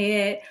around in my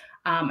head.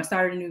 I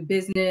started a new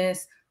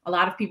business. A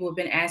lot of people have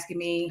been asking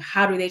me,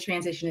 how do they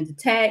transition into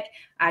tech?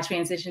 I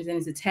transitioned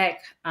into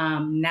tech,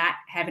 not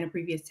having a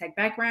previous tech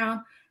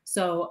background.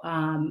 So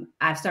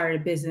I've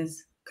started a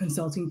business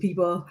consulting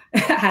people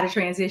how to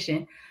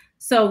transition.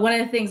 So one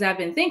of the things I've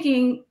been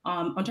thinking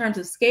in terms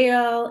of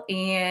scale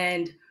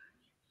and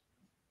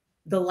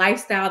the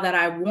lifestyle that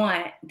I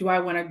want, do I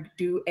want to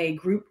do a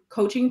group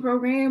coaching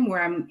program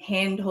where I'm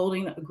hand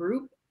holding a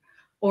group,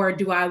 or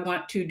do I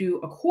want to do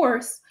a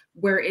course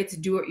where it's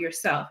do it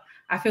yourself?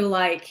 I feel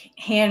like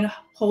hand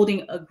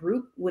holding a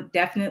group would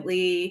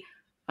definitely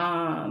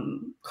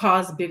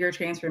cause bigger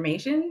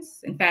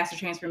transformations and faster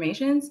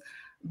transformations.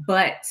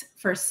 But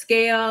for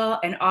scale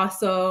and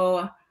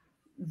also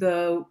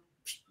the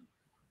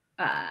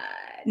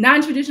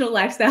non-traditional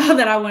lifestyle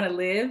that I want to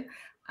live,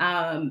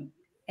 an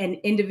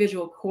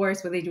individual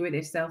course where they do it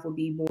themselves will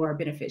be more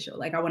beneficial.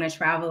 Like I want to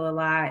travel a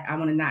lot. I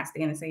want to not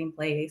stay in the same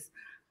place.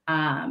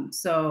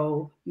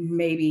 So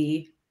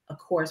maybe a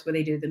course where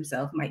they do it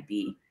themselves might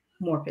be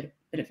more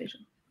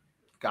beneficial.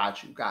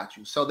 Got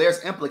you. So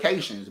there's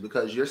implications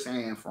because you're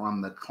saying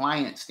from the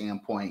client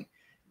standpoint,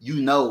 you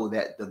know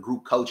that the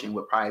group coaching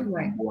would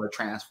probably be more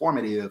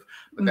transformative,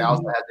 but there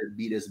also has to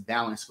be this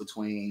balance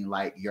between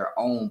like your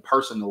own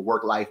personal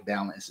work-life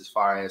balance as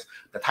far as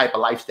the type of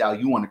lifestyle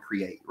you want to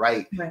create,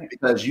 right?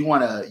 Because you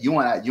want to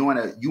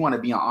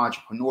be an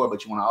entrepreneur,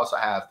 but you want to also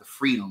have the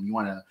freedom. You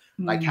want to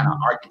like kind of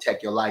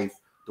architect your life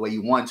the way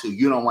you want to.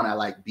 You don't want to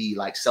like be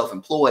like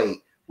self-employed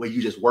where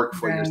you just work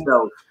for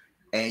yourself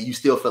and you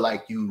still feel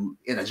like you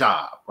in a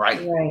job, right?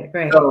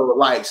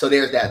 So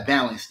there's that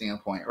balance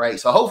standpoint, right?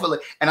 So hopefully,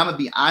 and I'm gonna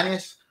be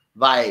honest,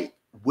 like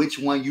which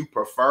one you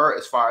prefer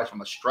as far as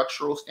from a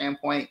structural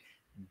standpoint,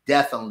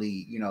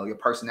 definitely, you know, your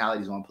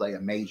personality is gonna play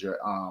a major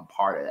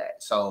part of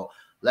that. So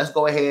let's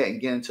go ahead and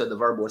get into the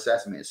verbal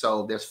assessment.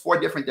 So there's 4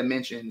 different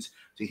dimensions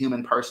to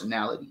human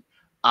personality.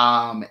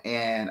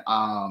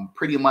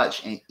 Pretty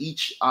much in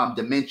each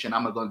dimension,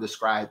 I'm going to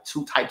describe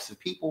 2 types of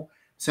people.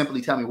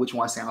 Simply tell me which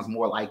one sounds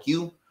more like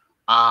you.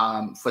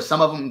 For some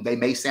of them, they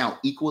may sound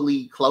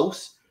equally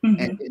close.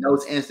 And in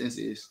those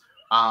instances,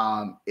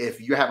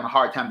 if you're having a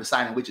hard time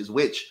deciding which is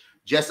which,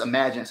 just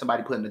imagine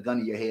somebody putting a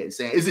gun in your head and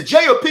saying, is it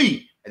J or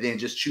P? And then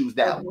just choose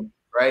that one,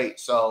 right?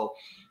 So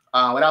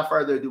without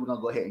further ado, we're going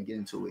to go ahead and get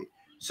into it.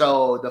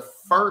 So the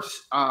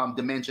first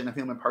dimension of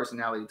human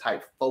personality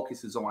type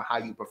focuses on how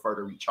you prefer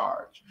to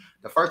recharge.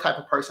 The first type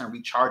of person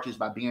recharges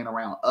by being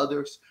around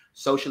others.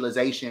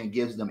 Socialization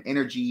gives them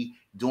energy.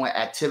 Doing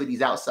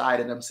activities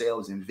outside of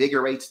themselves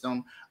invigorates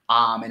them,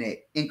 and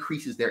it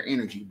increases their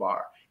energy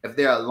bar. If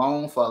they're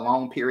alone for a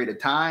long period of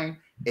time,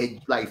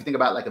 it like if you think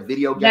about like a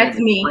video game. That's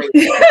me.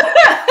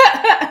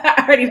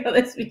 I already know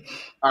that's me.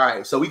 All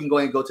right, so we can go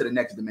ahead and go to the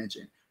next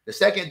dimension. The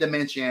second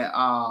dimension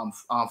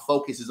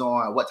focuses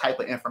on what type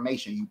of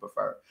information you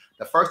prefer.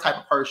 The first type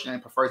of person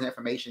prefers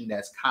information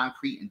that's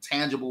concrete and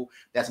tangible,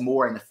 that's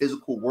more in the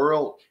physical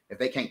world. If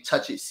they can't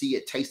touch it, see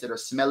it, taste it, or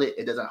smell it,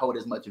 it doesn't hold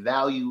as much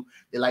value.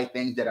 They like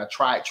things that are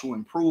tried, true,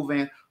 and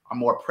proven, are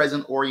more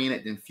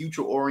present-oriented than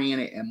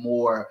future-oriented, and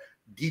more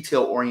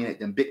detail-oriented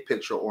than big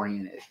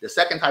picture-oriented. The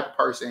second type of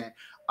person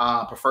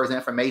prefers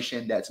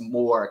information that's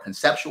more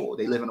conceptual.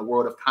 They live in a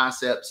world of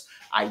concepts,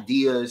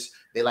 ideas.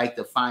 They like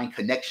to find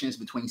connections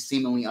between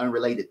seemingly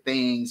unrelated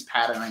things,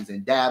 patterns,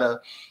 and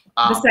data.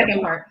 The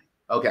second part.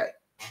 Okay.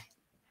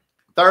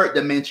 Third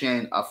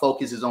dimension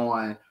focuses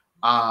on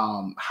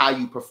how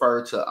you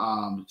prefer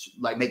to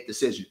like make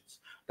decisions.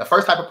 The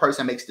first type of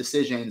person makes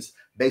decisions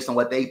based on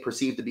what they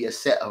perceive to be a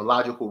set of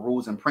logical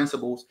rules and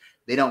principles.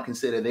 They don't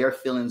consider their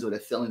feelings or the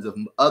feelings of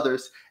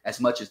others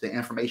as much as the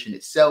information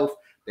itself.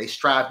 They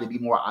strive to be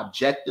more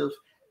objective,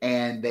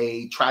 and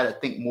they try to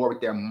think more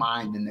with their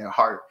mind than their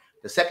heart.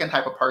 The second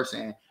type of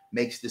person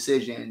makes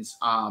decisions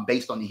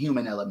based on the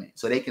human element.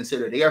 So they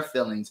consider their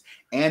feelings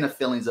and the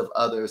feelings of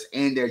others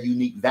and their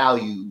unique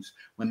values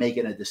when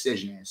making a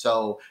decision.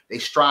 So they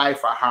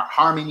strive for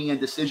harmony in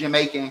decision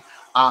making,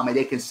 and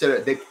they consider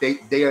they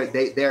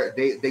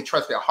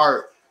trust their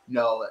heart, you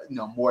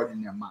know, more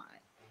than their mind.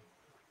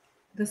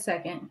 The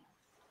second.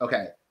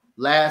 Okay.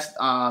 Last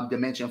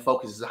dimension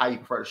focuses on how you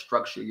prefer to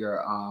structure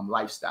your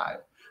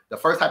lifestyle. The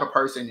first type of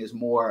person is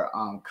more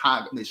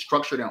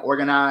structured and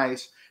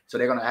organized. So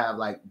they're going to have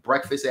like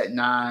breakfast at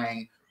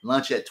 9,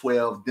 lunch at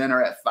 12,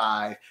 dinner at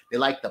 5. They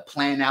like to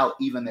plan out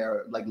even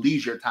their like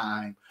leisure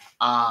time.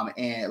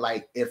 And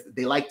like if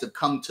they like to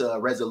come to a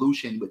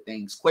resolution with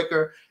things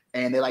quicker,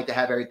 and they like to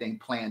have everything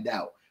planned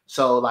out.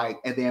 So like,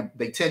 and then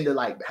they tend to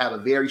like have a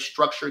very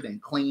structured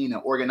and clean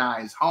and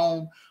organized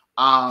home.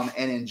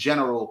 And in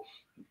general,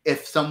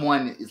 if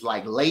someone is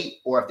like late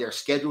or if their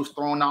schedule's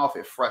thrown off,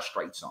 it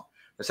frustrates them.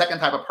 The second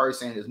type of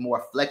person is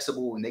more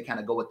flexible and they kind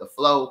of go with the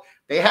flow.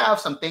 They have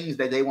some things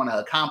that they want to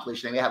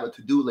accomplish. They may have a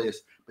to-do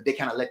list, but they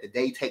kind of let the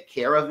day take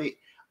care of it.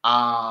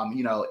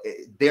 You know,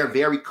 they're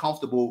very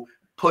comfortable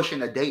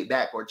pushing a date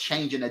back or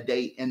changing a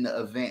date in the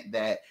event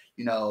that,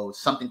 you know,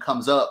 something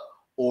comes up,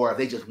 or if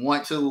they just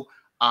want to,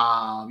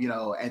 you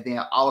know, and then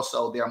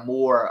also they're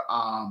more,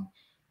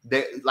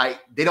 they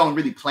don't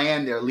really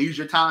plan their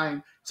leisure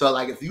time. So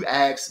like if you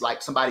ask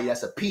like somebody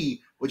that's a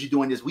P, what you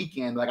doing this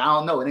weekend? Like, I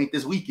don't know. It ain't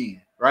this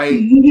weekend, right?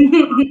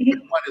 Which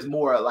one is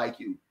more like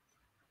you?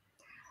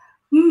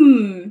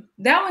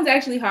 That one's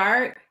actually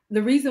hard.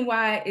 The reason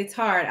why it's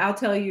hard, I'll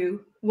tell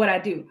you what I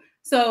do.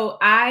 So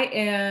I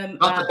am.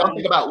 Don't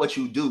think about what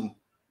you do,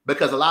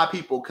 because a lot of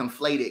people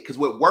conflate it. Because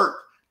with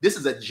work, this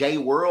is a J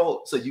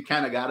world, so you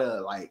kind of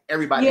gotta like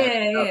everybody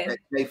has that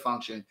J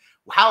function.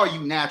 How are you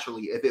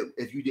naturally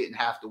if you didn't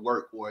have to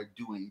work or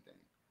do anything?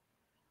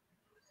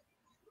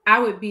 I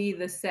would be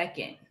the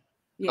second.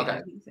 Yeah,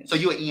 okay. So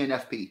you're an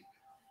ENFP.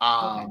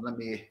 Okay. Let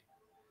me.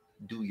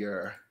 do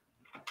your,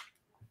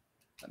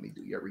 let me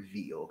do your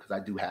reveal because I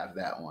do have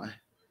that one.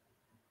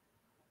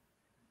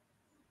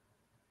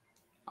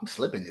 I'm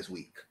slipping this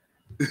week.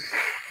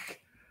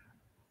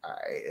 All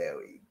right, there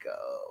we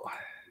go.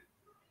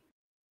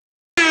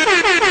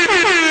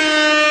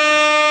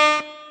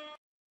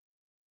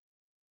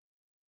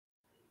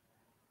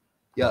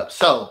 Yep.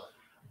 So,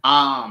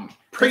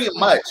 pretty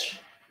much,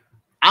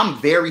 I'm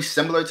very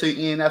similar to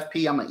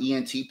ENFP. I'm an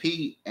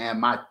ENTP, and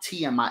my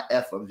T and my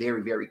F are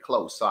very, very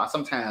close. So I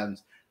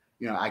sometimes,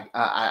 you know,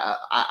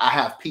 I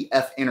have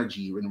PF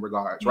energy in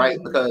regards, right?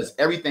 Because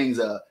everything's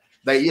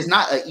like it's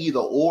not an either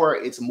or.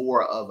 It's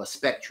more of a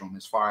spectrum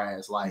as far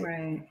as like,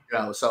 you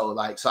know. So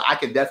I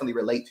can definitely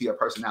relate to your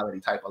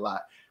personality type a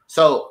lot.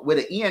 So with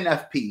an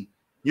ENFP,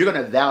 you're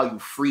gonna value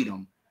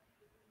freedom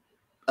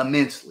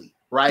immensely,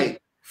 right?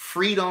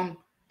 Freedom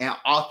and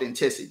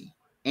authenticity,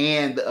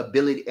 and the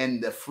ability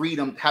and the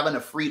freedom, having the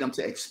freedom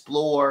to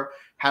explore,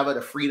 having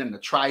the freedom to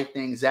try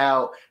things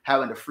out,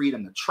 having the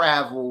freedom to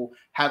travel,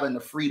 having the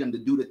freedom to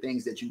do the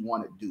things that you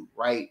want to do,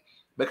 right?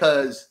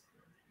 Because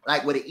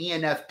like with an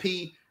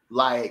ENFP,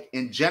 like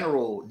in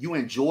general, you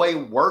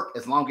enjoy work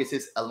as long as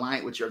it's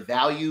aligned with your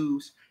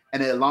values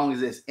and as long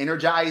as it's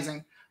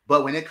energizing.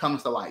 But when it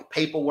comes to like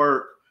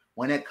paperwork,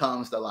 when it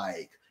comes to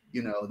like,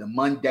 you know, the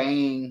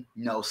mundane,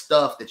 you know,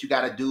 stuff that you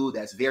got to do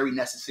that's very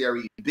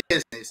necessary in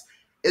business,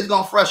 it's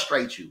going to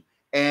frustrate you.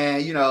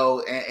 And, you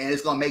know, and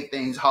it's going to make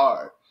things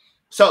hard.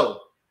 So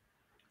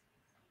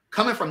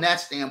coming from that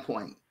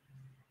standpoint,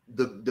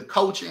 the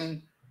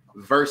coaching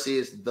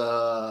versus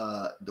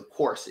the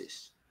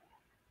courses,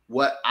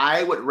 what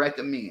I would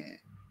recommend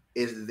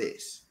is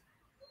this.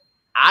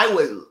 I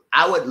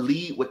would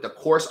lead with the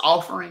course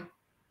offering,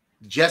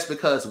 just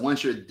because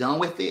once you're done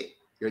with it,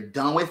 you're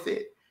done with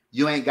it.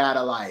 You ain't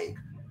gotta like,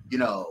 you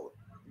know,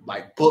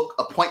 like book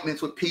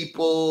appointments with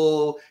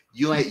people.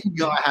 You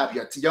don't have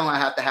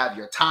to have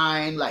your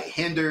time like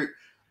hindered.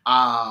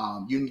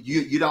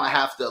 You don't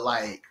have to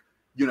like,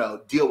 you know,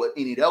 deal with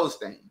any of those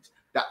things.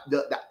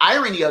 The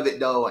irony of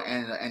it though,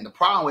 and the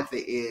problem with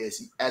it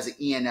is, as an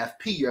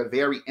ENFP, you're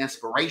very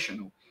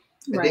inspirational.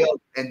 Right.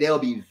 And they'll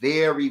be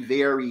very,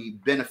 very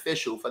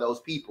beneficial for those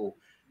people,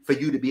 for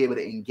you to be able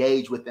to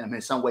engage with them in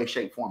some way,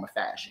 shape, form, or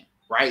fashion,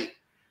 right?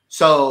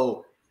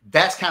 So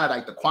that's kind of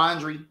like the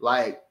quandary,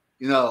 like,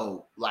 you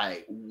know,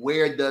 like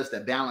where does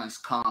the balance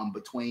come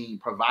between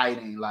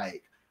providing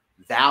like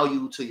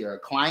value to your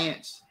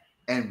clients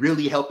and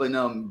really helping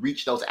them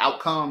reach those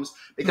outcomes?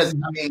 Because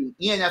I mean,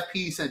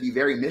 ENFP seem to be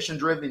very mission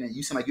driven, and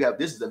you seem like you have,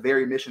 this is a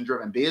very mission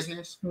driven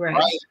business,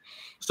 right?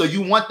 So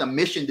you want the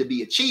mission to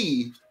be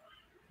achieved,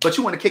 but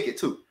you want to kick it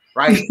too,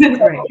 right?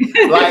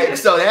 Like,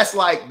 so that's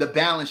like the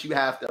balance you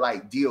have to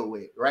like deal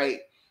with,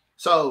 right?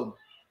 So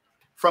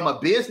from a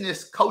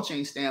business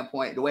coaching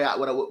standpoint, the way I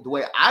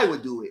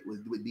would do it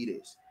would be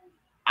this.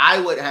 I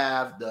would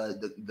have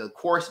the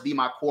course be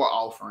my core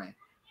offering.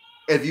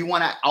 If you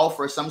want to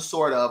offer some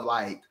sort of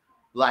like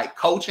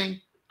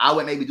coaching, I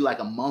would maybe do like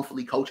a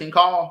monthly coaching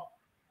call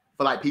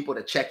for like people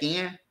to check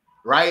in,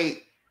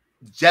 right?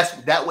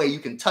 Just that way you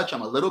can touch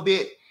them a little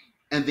bit.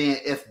 And then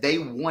if they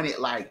wanted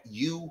like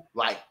you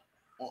like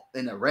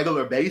in a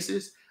regular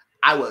basis,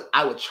 I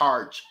would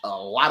charge a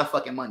lot of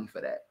fucking money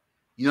for that.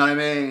 You know what I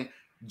mean?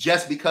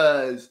 Just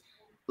because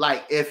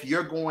like if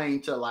you're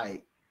going to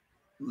like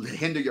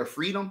hinder your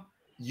freedom,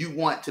 you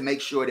want to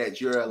make sure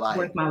that you're like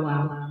worth my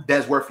while.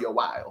 That's worth your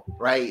while,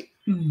 right?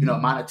 You know,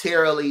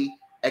 monetarily,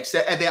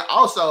 except, and then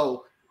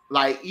also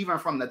like even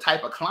from the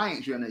type of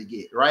clients you're gonna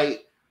get,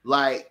 right?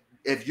 Like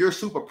if you're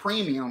super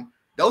premium,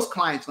 those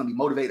clients are gonna be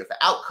motivated for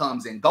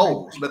outcomes and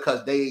goals,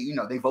 because they, you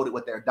know, they voted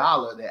with their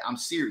dollar that I'm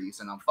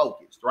serious and I'm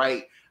focused,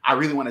 right? I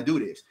really want to do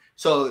this.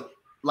 So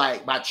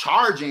like by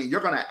charging,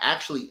 you're gonna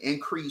actually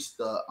increase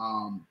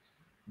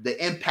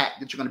the impact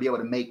that you're gonna be able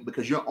to make,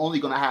 because you're only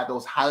gonna have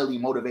those highly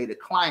motivated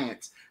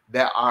clients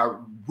that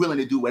are willing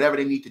to do whatever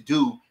they need to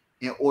do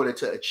in order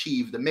to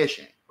achieve the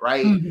mission,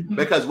 right?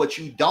 Because what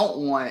you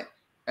don't want,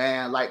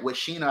 and like what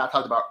Sheena I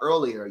talked about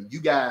earlier, you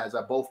guys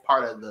are both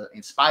part of the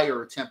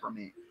Inspire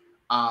temperament.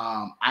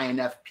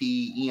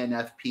 INFP,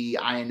 ENFP,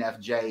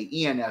 INFJ,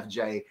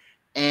 ENFJ.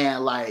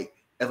 And like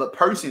if a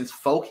person's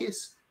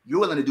focused, you're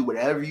willing to do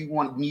whatever you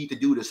need to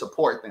do to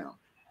support them.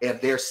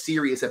 If they're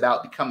serious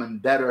about becoming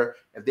better,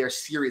 if they're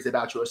serious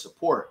about your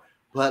support.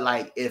 But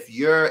like if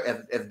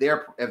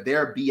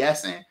they're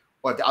BSing,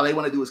 or if all they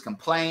want to do is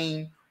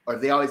complain, or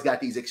if they always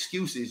got these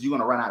excuses, you're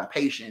gonna run out of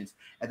patience.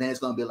 And then it's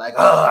gonna be like,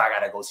 oh, I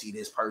gotta go see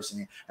this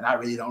person, and I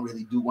don't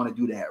really want to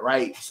do that,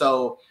 right?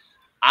 So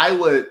I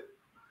would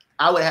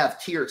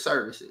have tiered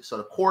services. So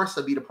the course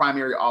would be the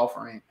primary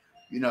offering,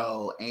 you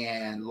know,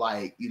 and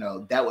like, you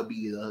know, that would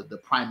be the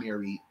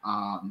primary,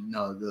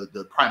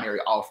 the primary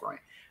offering.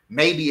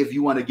 Maybe if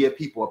you want to give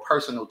people a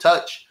personal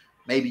touch,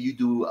 maybe you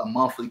do a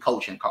monthly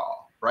coaching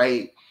call,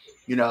 right?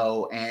 You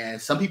know, and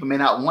some people may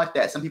not want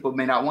that. Some people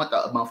may not want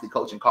the monthly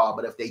coaching call,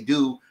 but if they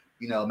do,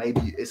 you know,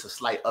 maybe it's a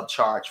slight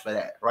upcharge for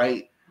that,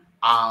 right?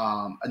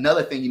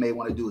 Another thing you may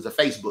want to do is a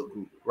Facebook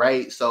group,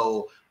 right?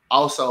 So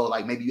also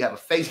like maybe you have a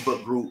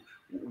Facebook group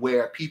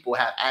where people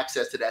have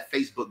access to that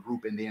Facebook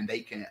group, and then they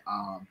can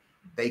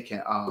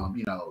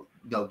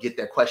get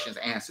their questions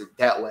answered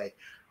that way.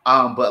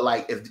 But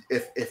like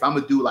if I'm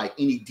gonna do like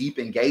any deep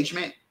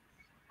engagement,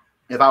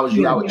 if I was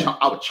you, I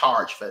would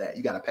charge for that.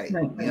 You got to pay.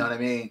 Right. You know what I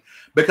mean?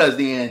 Because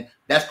then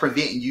that's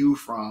preventing you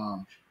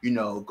from,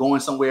 going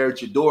somewhere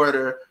with your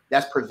daughter.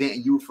 That's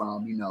preventing you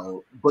from,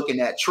 booking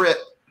that trip.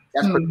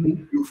 That's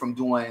preventing you from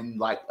doing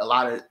like a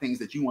lot of things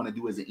that you want to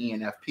do as an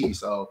ENFP.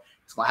 So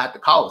it's gonna have to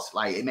cost.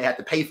 Like it may have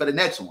to pay for the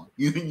next one.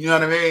 You know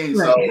what I mean?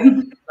 Right.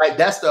 So like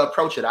that's the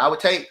approach that I would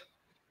take.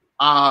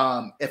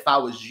 If I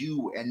was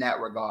you in that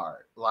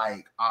regard,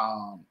 like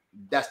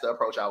that's the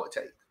approach I would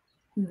take.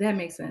 That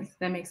makes sense.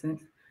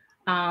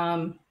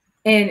 And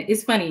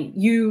it's funny,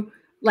 you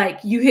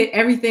hit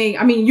everything.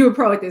 I mean, you're a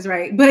pro at this,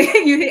 right? But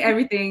you hit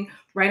everything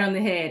right on the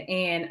head.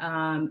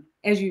 And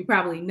as you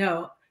probably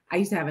know, I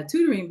used to have a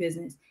tutoring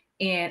business,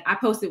 and I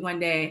posted one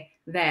day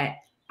that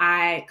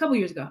a couple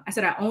years ago, I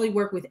said I only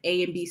work with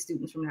A and B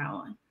students from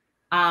now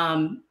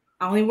on.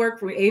 I only work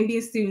for A and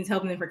B students,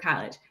 helping them for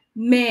college.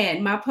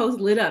 Man, my post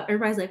lit up.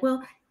 Everybody's like,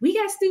 "Well, we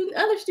got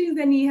other students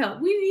that need help.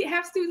 We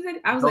have students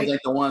that." I was Those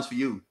ain't the ones for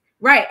you,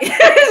 right?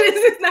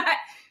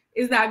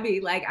 It's not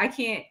me. Like I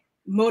can't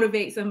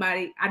motivate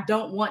somebody. I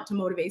don't want to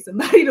motivate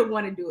somebody to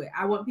want to do it.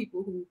 I want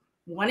people who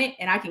want it,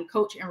 and I can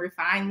coach and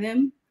refine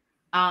them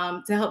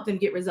to help them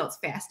get results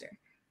faster.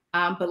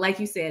 But like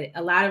you said,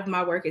 a lot of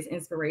my work is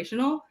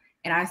inspirational,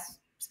 and I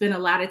spend a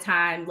lot of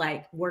time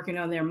like working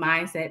on their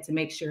mindset to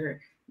make sure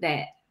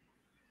that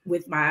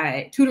with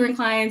my tutoring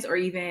clients or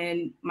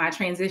even my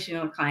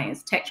transitional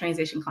clients, tech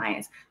transition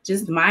clients,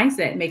 just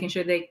mindset, making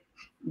sure they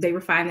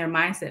refine their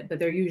mindset, but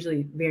they're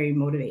usually very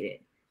motivated,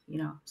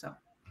 So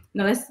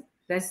no,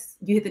 that's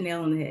you hit the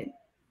nail on the head.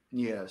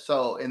 Yeah.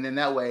 So, and then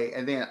that way,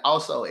 and then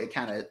also it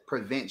kind of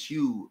prevents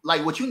you,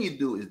 like what you need to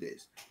do is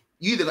this,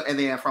 and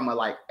then from a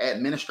like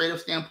administrative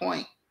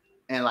standpoint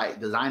and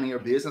like designing your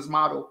business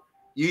model,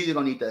 you either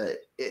gonna need to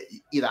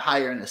either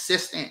hire an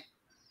assistant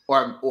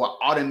or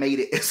automate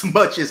it as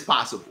much as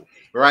possible.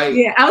 Right.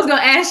 Yeah. I was going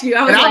to ask you,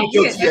 I was like,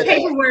 the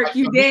paperwork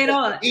you did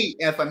on.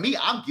 And for me,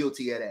 I'm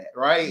guilty of that.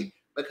 Right.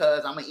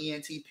 Because I'm an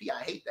ENTP.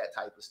 I hate that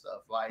type of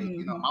stuff. Like,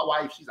 my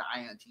wife, she's an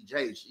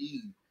INTJ.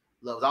 She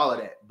loves all of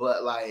that.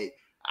 But like,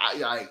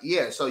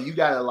 so you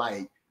got to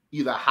like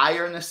either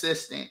hire an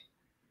assistant,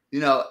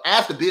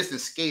 as the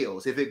business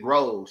scales, if it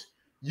grows,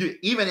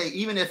 even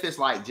if it's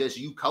like just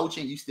you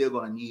coaching, you still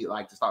going to need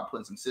like to start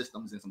putting some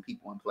systems and some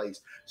people in place.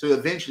 So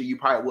eventually you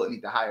probably would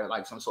need to hire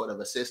like some sort of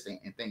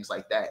assistant and things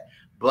like that.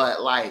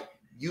 But like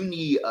you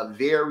need a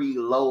very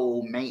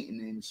low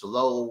maintenance,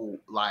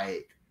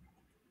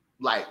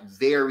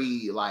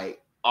 very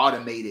like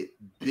automated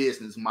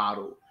business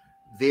model,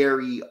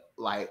 very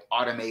like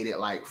automated,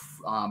 like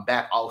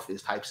back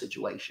office type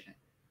situation.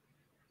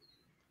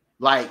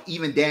 Like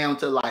even down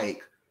to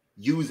like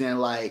using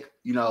like,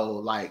 having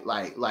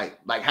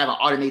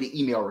automated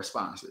email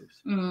responses.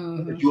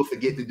 You'll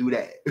forget to do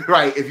that,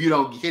 right? If you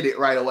don't get it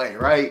right away,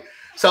 right?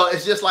 So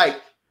it's just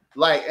like,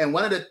 and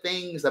one of the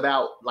things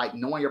about like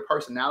knowing your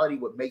personality,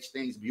 what makes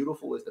things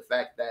beautiful is the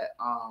fact that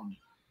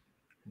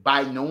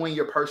by knowing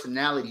your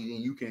personality,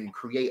 then you can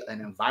create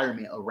an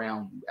environment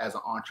around you as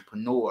an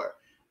entrepreneur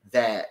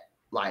that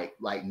like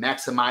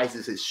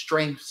maximizes its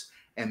strengths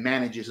and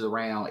manages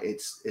around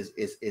its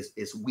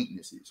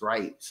weaknesses,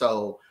 right?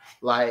 So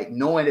like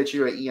knowing that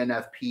you're an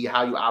ENFP,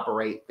 how you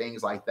operate,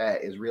 things like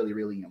that is really,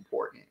 really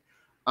important.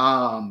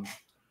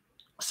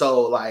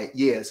 So like,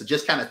 so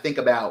just kind of think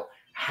about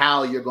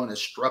how you're going to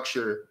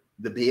structure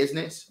the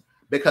business,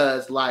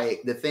 because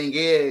like the thing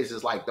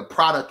is like the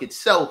product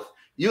itself,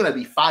 you're going to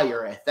be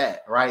fire at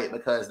that, right?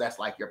 Because that's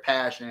like your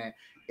passion.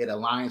 It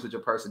aligns with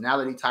your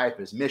personality type,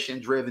 it's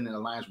mission driven, it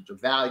aligns with your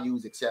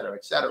values, et cetera,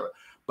 et cetera.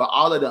 But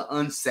all of the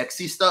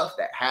unsexy stuff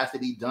that has to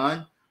be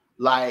done,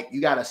 like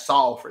you got to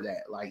solve for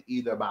that, like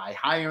either by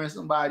hiring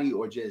somebody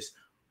or just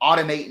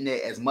automating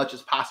it as much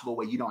as possible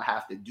where you don't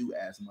have to do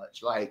as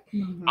much. Like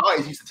I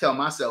always used to tell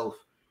myself,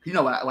 when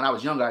I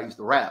was younger, I used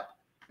to rap,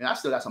 and I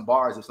still got some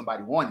bars if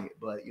somebody wanted it,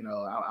 but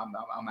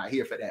I'm not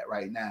here for that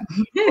right now.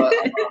 But,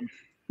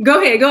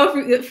 go ahead, go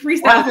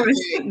freestyle for us.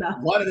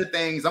 One of the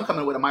things, I'm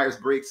coming with a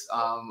Myers-Briggs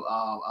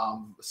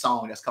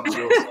song that's coming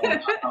real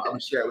soon. I'm gonna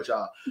share it with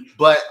y'all.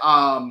 But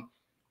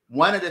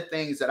one of the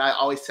things that I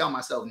always tell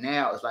myself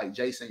now is like,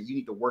 Jason, you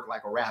need to work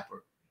like a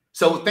rapper.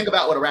 So think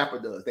about what a rapper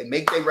does. They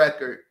make their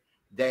record,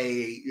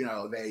 they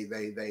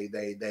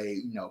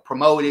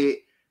promote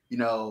it,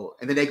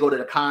 and then they go to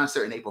the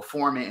concert and they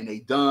perform it and they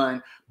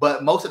done.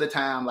 But most of the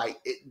time,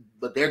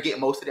 but they're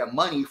getting most of their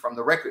money from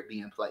the record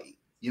being played.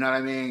 You know what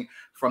I mean?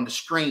 From the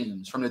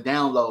streams, from the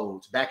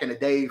downloads, back in the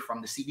day, from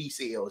the CD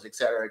sales, et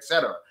cetera, et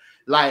cetera.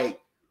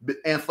 Like,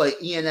 and for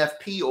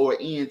ENFP or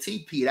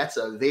ENTP, that's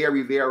a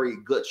very, very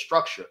good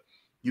structure.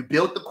 You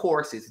built the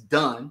course, it's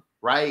done,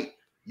 right?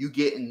 You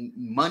getting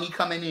money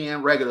coming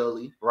in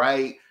regularly,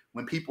 right?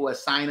 When people are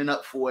signing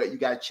up for it, you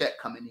got a check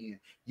coming in.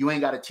 You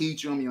ain't got to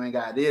teach them, you ain't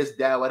got this,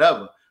 that,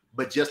 whatever.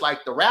 But just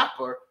like the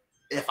rapper,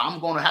 if I'm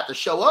going to have to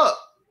show up,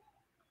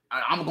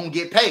 I'm gonna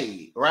get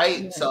paid,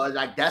 right? Yeah. So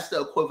like that's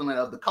the equivalent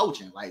of the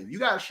coaching. Like if you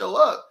gotta show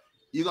up,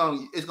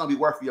 it's gonna be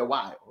worth your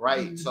while,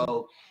 right? Mm-hmm.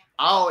 So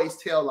I always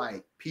tell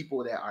like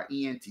people that are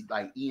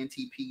ENTPs,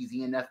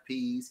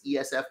 ENFPs,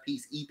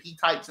 ESFPs, EP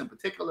types in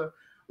particular,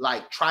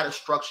 like try to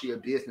structure your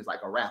business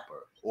like a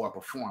rapper or a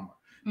performer,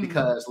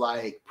 because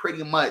like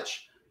pretty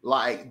much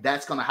like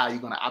that's how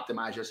you're gonna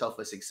optimize yourself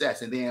for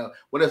success. And then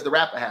what does the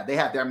rapper have? They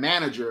have their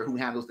manager who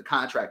handles the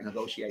contract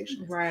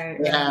negotiations.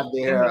 Right. They have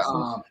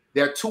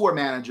their tour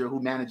manager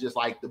who manages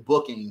like the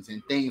bookings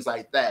and things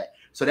like that.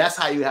 So that's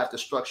how you have to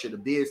structure the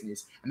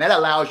business, and that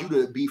allows you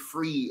to be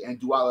free and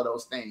do all of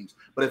those things.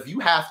 But if you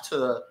have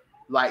to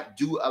like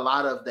do a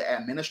lot of the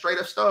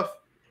administrative stuff,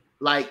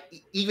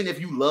 like even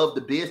if you love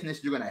the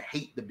business, you're gonna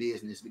hate the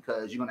business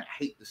because you're gonna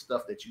hate the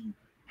stuff that you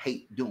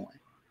hate doing.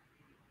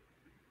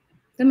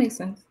 That makes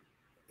sense.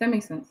 That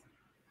makes sense.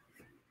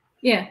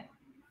 Yeah,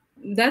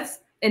 that's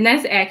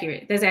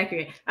accurate. That's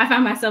accurate. I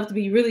find myself to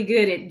be really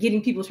good at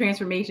getting people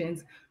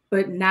transformations,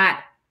 but not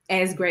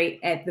as great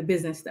at the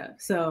business stuff.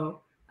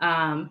 So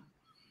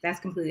that's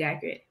completely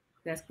accurate.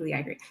 That's completely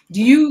accurate.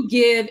 Do you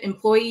give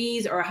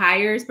employees or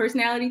hires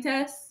personality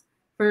tests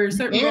for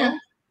certain roles?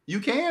 You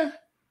can.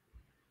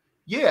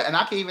 Yeah, and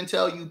I can even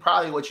tell you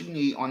probably what you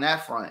need on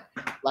that front.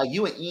 Like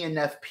you an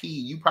ENFP,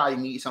 you probably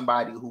need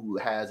somebody who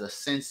has a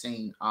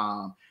sensing,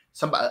 a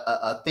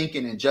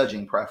thinking and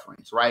judging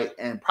preference, right?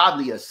 And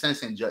probably a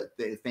sensing,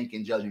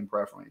 thinking, judging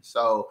preference.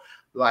 So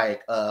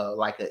like a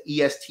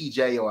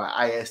ESTJ or an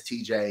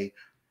ISTJ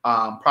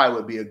probably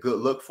would be a good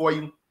look for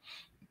you.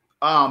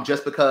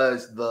 Just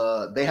because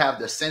they have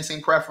the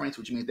sensing preference,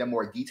 which means they're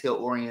more detail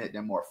oriented,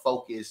 they're more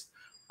focused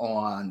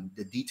on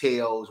the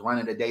details,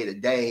 running the day to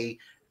day,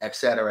 et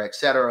cetera, et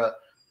cetera.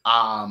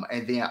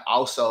 And then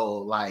also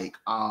like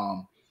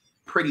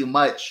pretty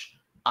much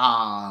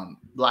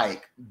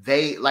like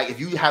if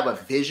you have a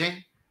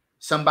vision,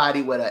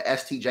 somebody with a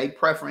STJ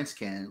preference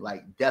can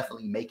like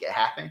definitely make it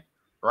happen,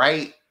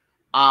 right?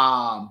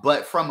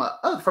 But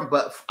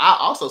I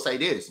also say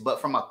this, but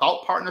from a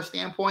thought partner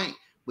standpoint,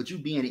 with you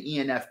being an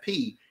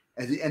ENFP,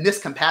 and this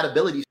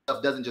compatibility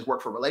stuff doesn't just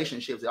work for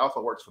relationships, it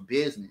also works for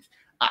business.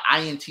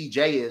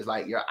 INTJ is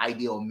like your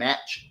ideal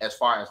match as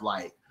far as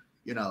like,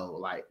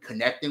 like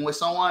connecting with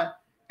someone.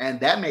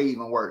 And that may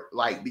even work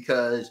like,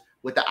 because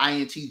with the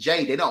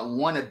INTJ, they don't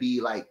want to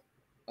be like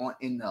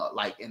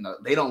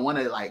they don't want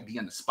to like be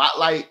in the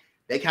spotlight.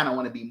 They kind of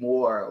want to be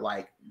more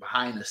like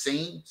behind the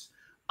scenes.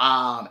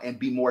 And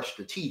be more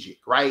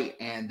strategic, right?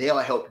 And they'll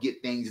help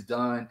get things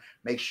done,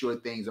 make sure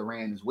things are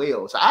ran as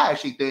well. So I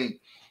actually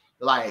think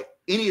like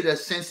any of the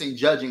sensing,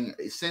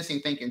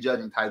 thinking,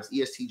 judging types,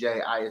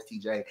 ESTJ,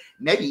 ISTJ,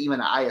 maybe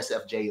even an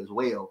ISFJ as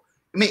well.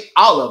 I mean,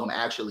 all of them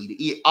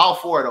actually, all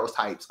four of those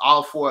types,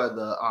 all four of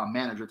the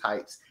manager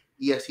types,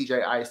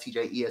 ESTJ,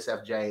 ISTJ,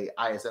 ESFJ,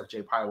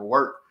 ISFJ probably will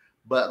work.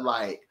 But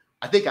like,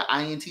 I think an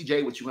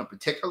INTJ, with you in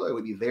particular,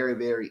 would be very,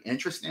 very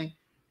interesting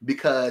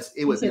because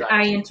it would be like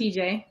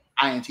INTJ.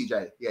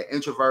 INTJ, yeah,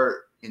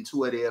 introvert,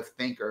 intuitive,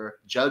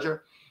 thinker,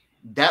 judger.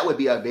 That would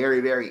be a very,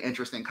 very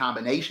interesting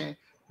combination,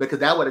 because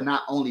that would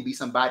not only be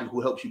somebody who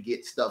helps you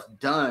get stuff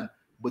done,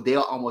 but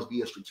they'll almost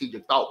be a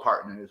strategic thought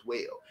partner as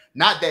well.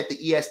 Not that the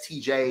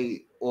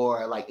ESTJ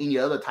or like any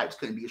other types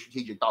couldn't be a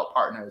strategic thought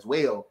partner as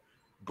well,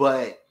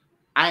 but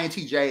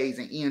INTJs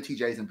and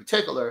ENTJs in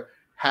particular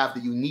have the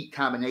unique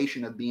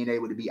combination of being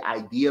able to be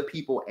idea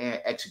people and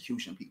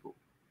execution people.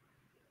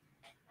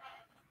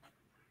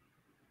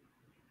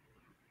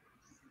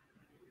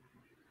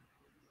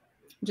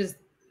 Just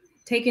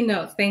taking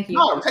notes. Thank you.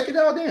 No, take it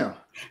all down.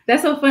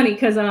 That's so funny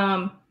because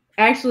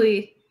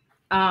actually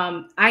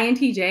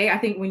INTJ, I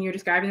think when you're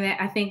describing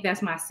that, I think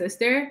that's my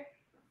sister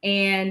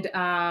and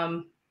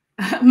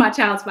my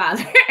child's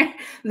father.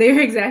 They're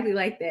exactly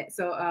like that.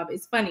 So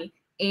it's funny.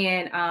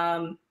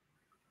 And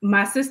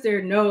my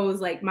sister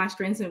knows like my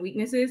strengths and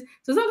weaknesses.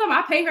 So sometimes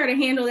I pay her to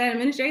handle that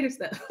administrative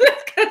stuff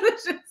because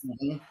it's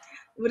just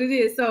what it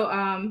is.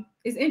 So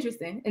it's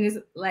interesting. And it's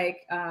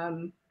like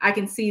I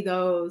can see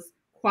those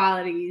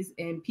qualities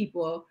in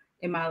people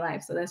in my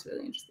life. So that's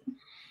really interesting.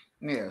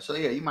 Yeah. So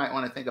yeah, you might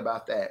want to think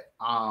about that.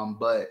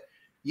 But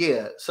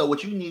yeah, so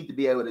what you need to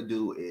be able to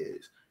do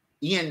is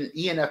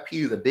ENFP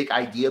is a big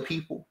idea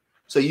people.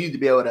 So you need to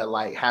be able to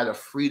like have the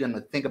freedom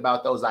to think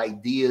about those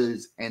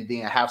ideas and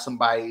then have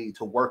somebody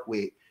to work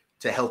with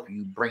to help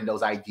you bring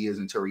those ideas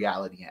into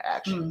reality and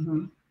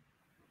action.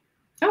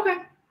 Okay.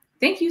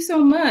 Thank you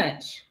so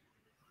much.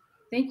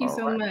 Thank you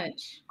so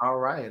much. All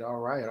right.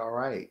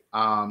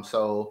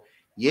 So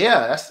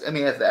yeah,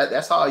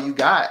 that's all you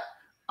got.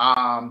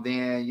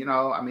 Then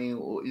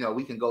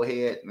we can go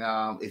ahead.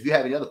 If you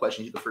have any other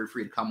questions, you can feel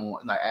free to come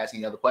on and like ask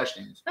any other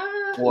questions.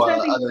 Or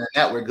other than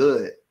that, we're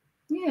good.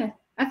 Yeah,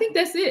 I think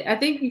that's it. I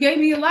think you gave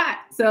me a lot,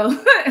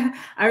 so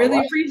I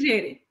really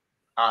appreciate it.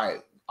 All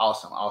right,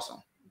 awesome.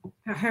 All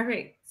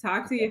right,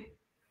 talk to you.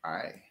 All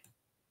right.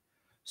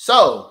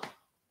 So,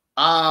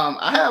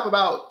 I have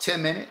about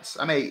 10 minutes.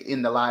 I may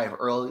end the live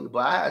early, but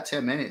I have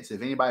 10 minutes.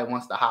 If anybody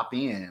wants to hop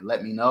in,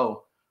 let me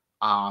know.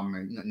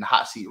 In the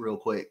hot seat real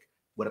quick.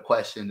 with a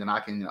question, then I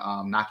can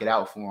knock it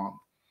out for them.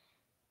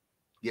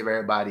 Give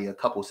everybody a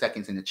couple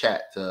seconds in the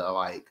chat to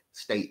like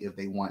state if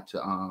they want to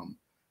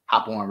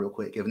hop on real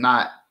quick. If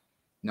not,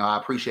 I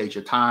appreciate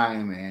your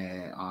time,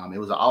 and it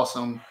was an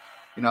awesome,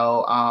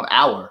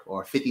 hour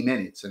or 50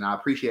 minutes, and I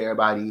appreciate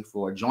everybody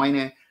for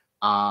joining.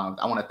 I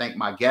want to thank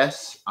my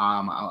guests,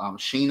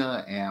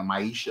 Sheena and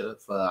Maisha,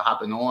 for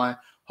hopping on.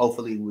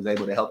 Hopefully, we was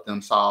able to help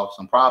them solve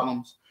some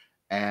problems,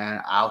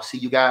 and I'll see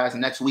you guys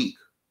next week.